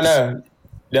 $4.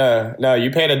 No.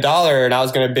 You paid $1, and I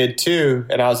was going to bid $2,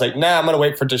 and I was like, nah, I'm going to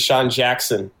wait for Deshaun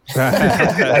Jackson. I'm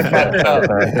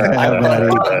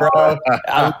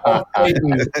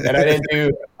waiting, and I didn't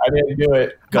do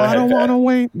it. I don't want to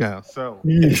wait. Yeah. So.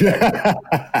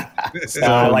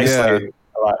 I like Slade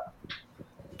a lot.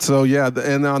 So yeah,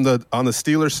 and on the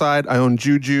Steelers side, I own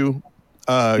Juju.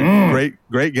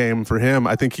 Great game for him.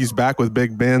 I think he's back with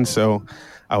Big Ben, so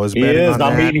I was betting on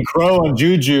that. I'm eating crow on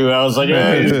Juju. I was like,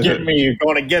 he's getting me. You're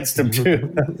going against him too.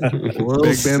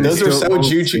 Big Ben. Those are so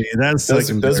Juju.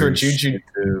 Those were Juju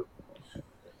too.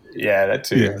 Yeah, that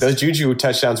too. Yeah. Those Juju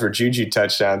touchdowns were Juju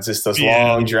touchdowns. Just those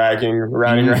long, dragging,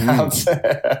 running rounds.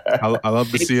 I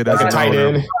love to see it as a tight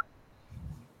end.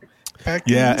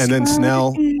 Yeah, and then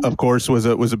Snell, of course, was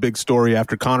a big story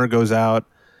after Connor goes out.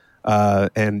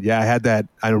 And I had that.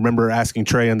 I remember asking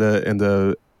Trey in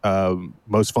the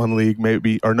most fun league,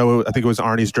 maybe, or no, I think it was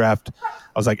Arnie's draft.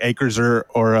 I was like Akers or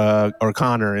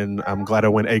Connor, and I'm glad I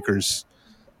went Akers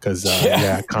because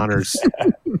Connor's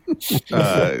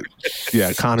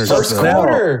Connor's first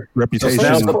quarter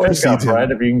reputation precedes him. Right,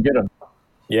 if you can get him.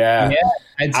 Yeah,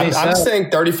 I'd say I'm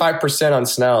saying 35% on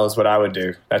Snell is what I would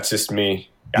do. That's just me.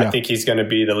 I think he's going to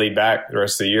be the lead back the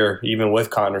rest of the year, even with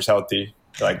Connor's healthy.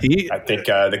 I think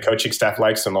the coaching staff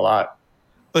likes him a lot.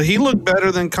 But he looked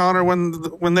better than Connor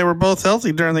when they were both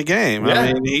healthy during the game. Yeah,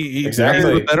 I mean, he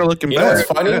looked better looking. You know what's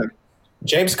funny?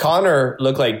 James Conner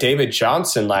looked like David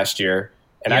Johnson last year,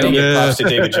 And I didn't get props to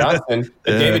David Johnson.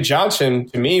 But David Johnson,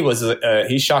 to me, was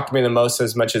he shocked me the most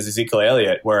as much as Ezekiel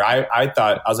Elliott, where I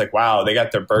thought, I was like, wow, they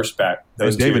got their burst back.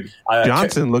 Those David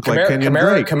Johnson looked like Kenyon Kamara,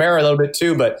 Drake. Kamara a little bit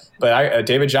too, but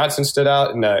David Johnson stood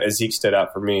out, and Zeke stood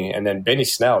out for me. And then Benny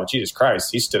Snell, Jesus Christ,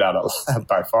 he stood out a lot,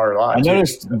 by far a lot. I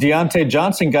noticed Deontay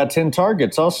Johnson got 10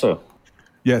 targets also.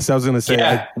 Yes, I was going to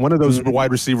say one of those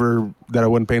wide receiver that I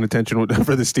wasn't paying attention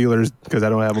for the Steelers because I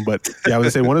don't have them. But I was going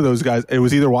to say one of those guys. It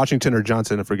was either Washington or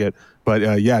Johnson. I forget. But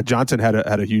Johnson had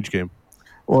a huge game.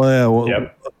 Well,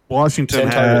 Washington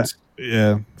had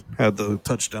the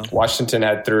touchdown. Washington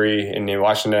had 3, and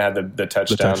Washington had the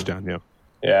touchdown. The touchdown,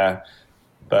 yeah.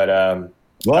 But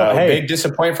big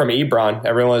disappointment from Ebron.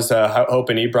 Everyone was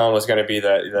hoping Ebron was going to be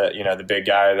the big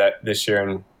guy that this year,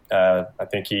 and I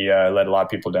think he let a lot of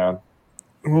people down.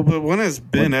 Well, but when has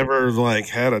Ben ever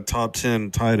had a top 10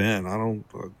 tight end?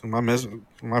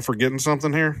 Am I forgetting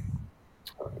something here?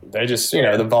 They just,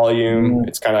 the volume.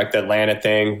 It's kind of like the Atlanta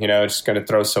thing. Just going to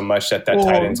throw so much that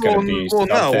tight end's going to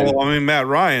be. Matt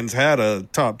Ryan's had a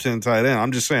top 10 tight end.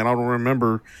 I'm just saying I don't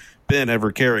remember Ben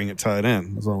ever carrying a tight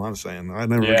end. That's all I'm saying. I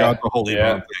never got the whole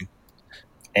thing.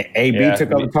 AB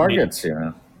took all the targets.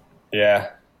 Yeah,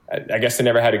 I guess they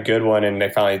never had a good one, and they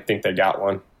finally think they got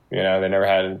one. They never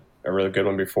had a really good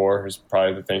one before, is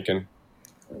probably the thinking.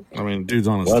 I mean, dude's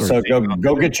on his so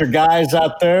go get your guys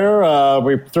out there.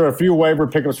 We threw a few waiver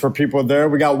pickups for people there.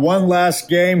 We got one last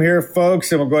game here,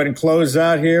 folks, and we'll go ahead and close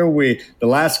out here. The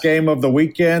last game of the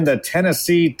weekend, the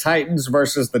Tennessee Titans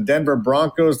versus the Denver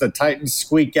Broncos. The Titans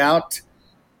squeak out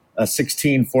a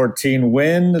 16-14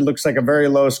 win. It looks like a very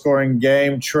low-scoring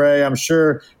game. Trey, I'm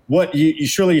sure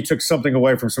surely you took something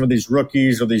away from some of these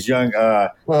rookies or these young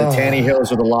the Tannehills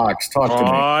or the Locks. Talk to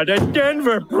me. The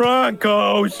Denver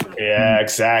Broncos. Yeah,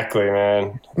 exactly,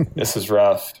 man. This is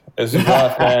rough.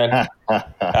 Man.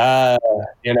 I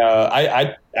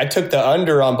took the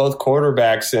under on both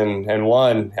quarterbacks and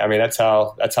won. I mean, that's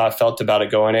how I felt about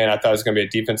it going in. I thought it was going to be a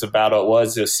defensive battle. It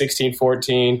was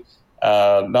 16-14.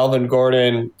 Melvin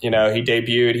Gordon, he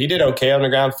debuted. He did okay on the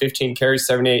ground, 15 carries,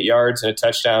 78 yards, and a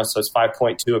touchdown, so it's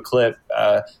 5.2 a clip.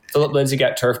 Phillip Lindsay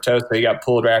got turf toe, so he got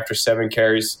pulled right after 7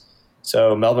 carries.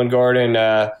 So Melvin Gordon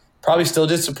probably still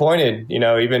disappointed.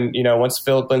 Even once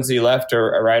Phillip Lindsay left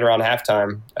or right around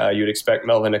halftime, you'd expect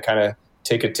Melvin to kind of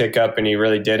take a tick up, and he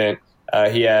really didn't.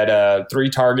 He had 3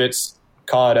 targets,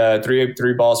 caught 3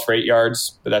 balls for 8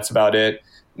 yards, but that's about it.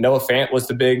 Noah Fant was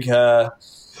the big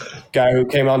guy who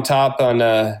came on top on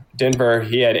Denver.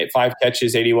 He had 5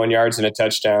 catches, 81 yards, and a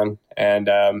touchdown. And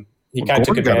he kind of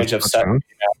took advantage of Sutton.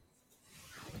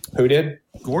 Who did?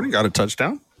 Gordon got a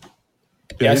touchdown?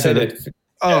 Yes, I did.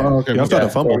 Oh, okay. He also had a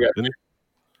fumble, didn't he?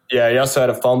 Yeah, he also had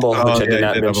a fumble, which I did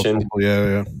not mention.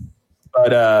 Yeah.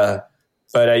 But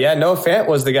Noah Fant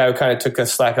was the guy who kind of took a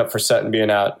slack up for Sutton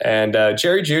being out. And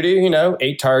Jerry Jeudy,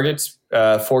 8 targets,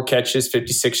 4 catches,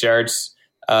 56 yards.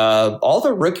 All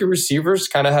the rookie receivers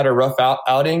kind of had a rough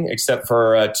outing, except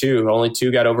for 2. Only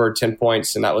 2 got over 10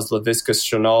 points, and that was Laviska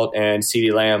Shenault and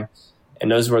CeeDee Lamb.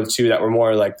 And those were the 2 that were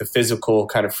more like the physical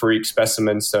kind of freak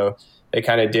specimens. So they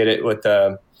kind of did it with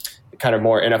kind of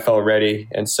more NFL ready.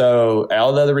 And so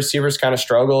all the other receivers kind of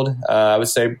struggled. I would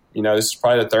say, this is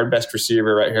probably the 3rd best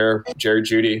receiver right here, Jerry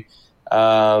Jeudy.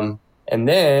 And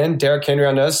then Derrick Henry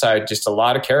on the other side, just a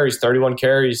lot of carries, 31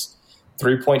 carries.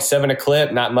 3.7 a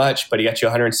clip, not much, but he got you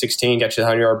 116, got you the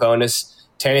 100-yard bonus.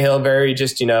 Tannehill, very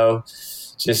just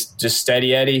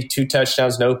steady Eddie, 2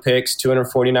 touchdowns, no picks,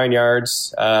 249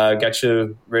 yards. Got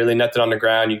you really nothing on the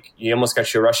ground. You almost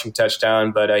got you a rushing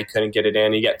touchdown, but he couldn't get it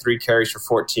in. He got 3 carries for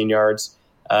 14 yards.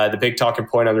 The big talking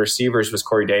point on the receivers was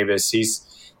Corey Davis.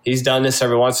 He's done this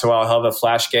every once in a while. He'll have a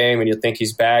flash game, and you'll think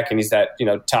he's back, and he's that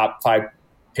top 5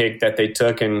 pick that they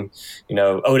took, and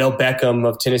Odell Beckham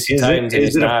of Tennessee Titans.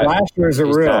 Is it a flash or is it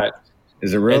real? Not.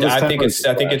 Is it real? I think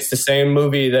it's the same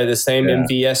movie, the same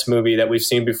MVS movie that we've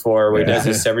seen before, where he does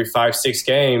this every 5-6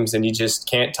 games, and you just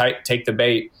can't take the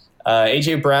bait.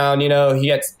 AJ Brown, he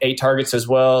had 8 targets as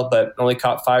well, but only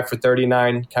caught 5 for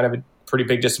 39. Kind of a pretty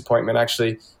big disappointment,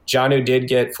 actually. Jonnu did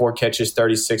get 4 catches,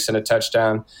 36, and a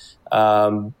touchdown.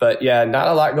 But yeah, not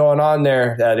a lot going on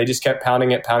there. They just kept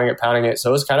pounding it. So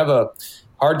it was kind of a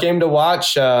hard game to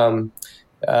watch.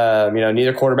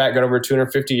 Neither quarterback got over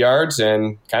 250 yards,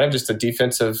 and kind of just a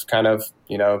defensive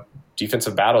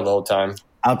battle the whole time.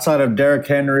 Outside of Derrick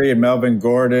Henry and Melvin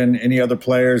Gordon, any other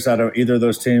players out of either of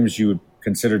those teams you would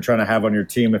consider trying to have on your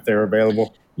team if they're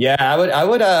available? Yeah, I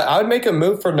would make a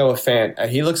move for Noah Fant.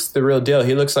 He looks the real deal.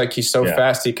 He looks like he's so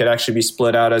fast he could actually be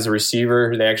split out as a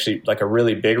receiver. They actually like a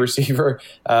really big receiver.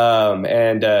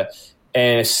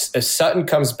 And if Sutton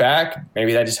comes back,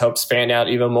 maybe that just helps Fant out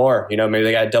even more. Maybe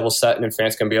they got a double Sutton and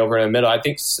Fant's going to be over in the middle. I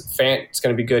think Fant's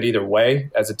going to be good either way,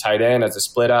 as a tight end, as a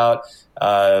split out,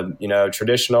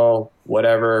 traditional,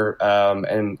 whatever.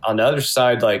 And on the other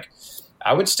side,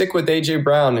 I would stick with A.J.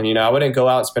 Brown. And, I wouldn't go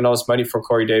out and spend all this money for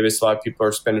Corey Davis. A lot of people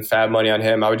are spending fab money on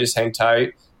him. I would just hang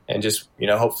tight and just,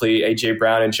 hopefully A.J.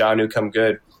 Brown and Jonnu come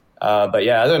good. But,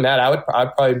 yeah, other than that,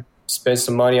 I'd probably spend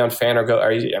some money on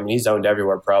Fant he's owned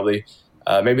everywhere probably.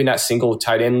 Maybe not single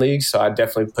tight end league, so I'd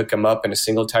definitely pick him up in a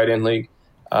single tight end league.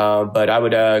 But I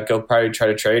would go probably try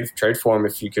to trade for him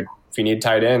if you need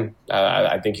tight end.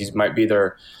 I think he might be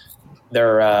their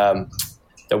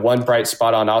the one bright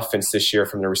spot on offense this year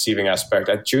from the receiving aspect.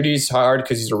 Judy's hard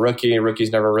because he's a rookie, and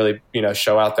rookies never really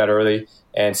show out that early.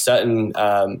 And Sutton,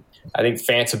 I think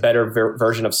Fant's a better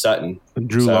version of Sutton.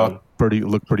 Drew Lock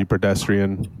looked pretty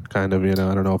pedestrian, kind of. I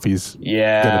don't know if he's going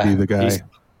to be the guy. He's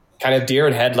kind of deer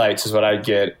in headlights is what I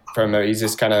get from him. He's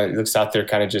just kind of looks out there,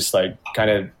 kind of just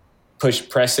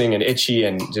pressing and itchy,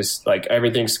 and just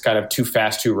everything's kind of too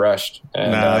fast, too rushed.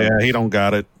 And, he don't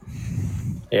got it.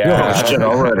 Yeah, shit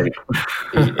already.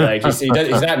 He's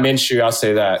not Minshew. I'll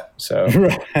say that. So.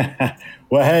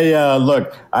 Well, hey,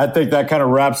 look, I think that kind of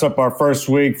wraps up our first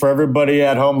week. For everybody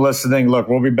at home listening, look,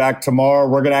 we'll be back tomorrow.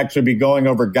 We're going to actually be going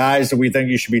over guys that we think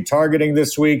you should be targeting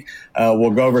this week.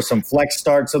 We'll go over some flex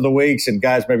starts of the weeks and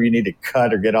guys maybe you need to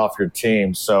cut or get off your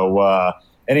team. So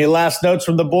any last notes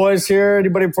from the boys here?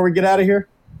 Anybody before we get out of here?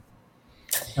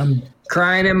 I'm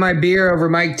crying in my beer over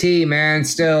Mike T, man,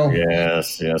 still.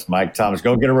 Yes, Mike Thomas.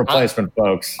 Go get a replacement,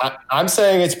 folks. I'm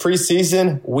saying it's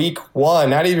preseason week 1,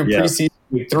 not even preseason.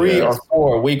 Week 3 or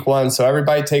 4, week 1. So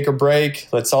everybody take a break.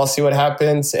 Let's all see what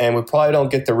happens. And we probably don't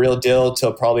get the real deal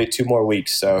till probably 2 more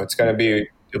weeks. So it's going to be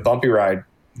a bumpy ride.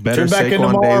 Better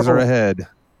Saquon days are ahead.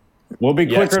 We'll be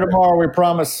quicker tomorrow, we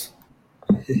promise.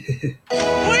 Way to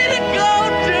go,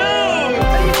 dude!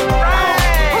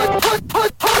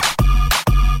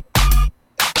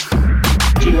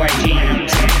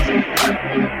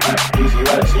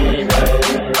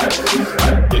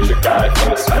 Get your guy for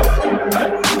the smoke.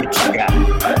 Get your guy.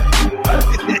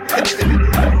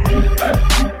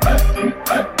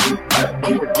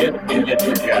 Don't forget to get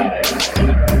your guy.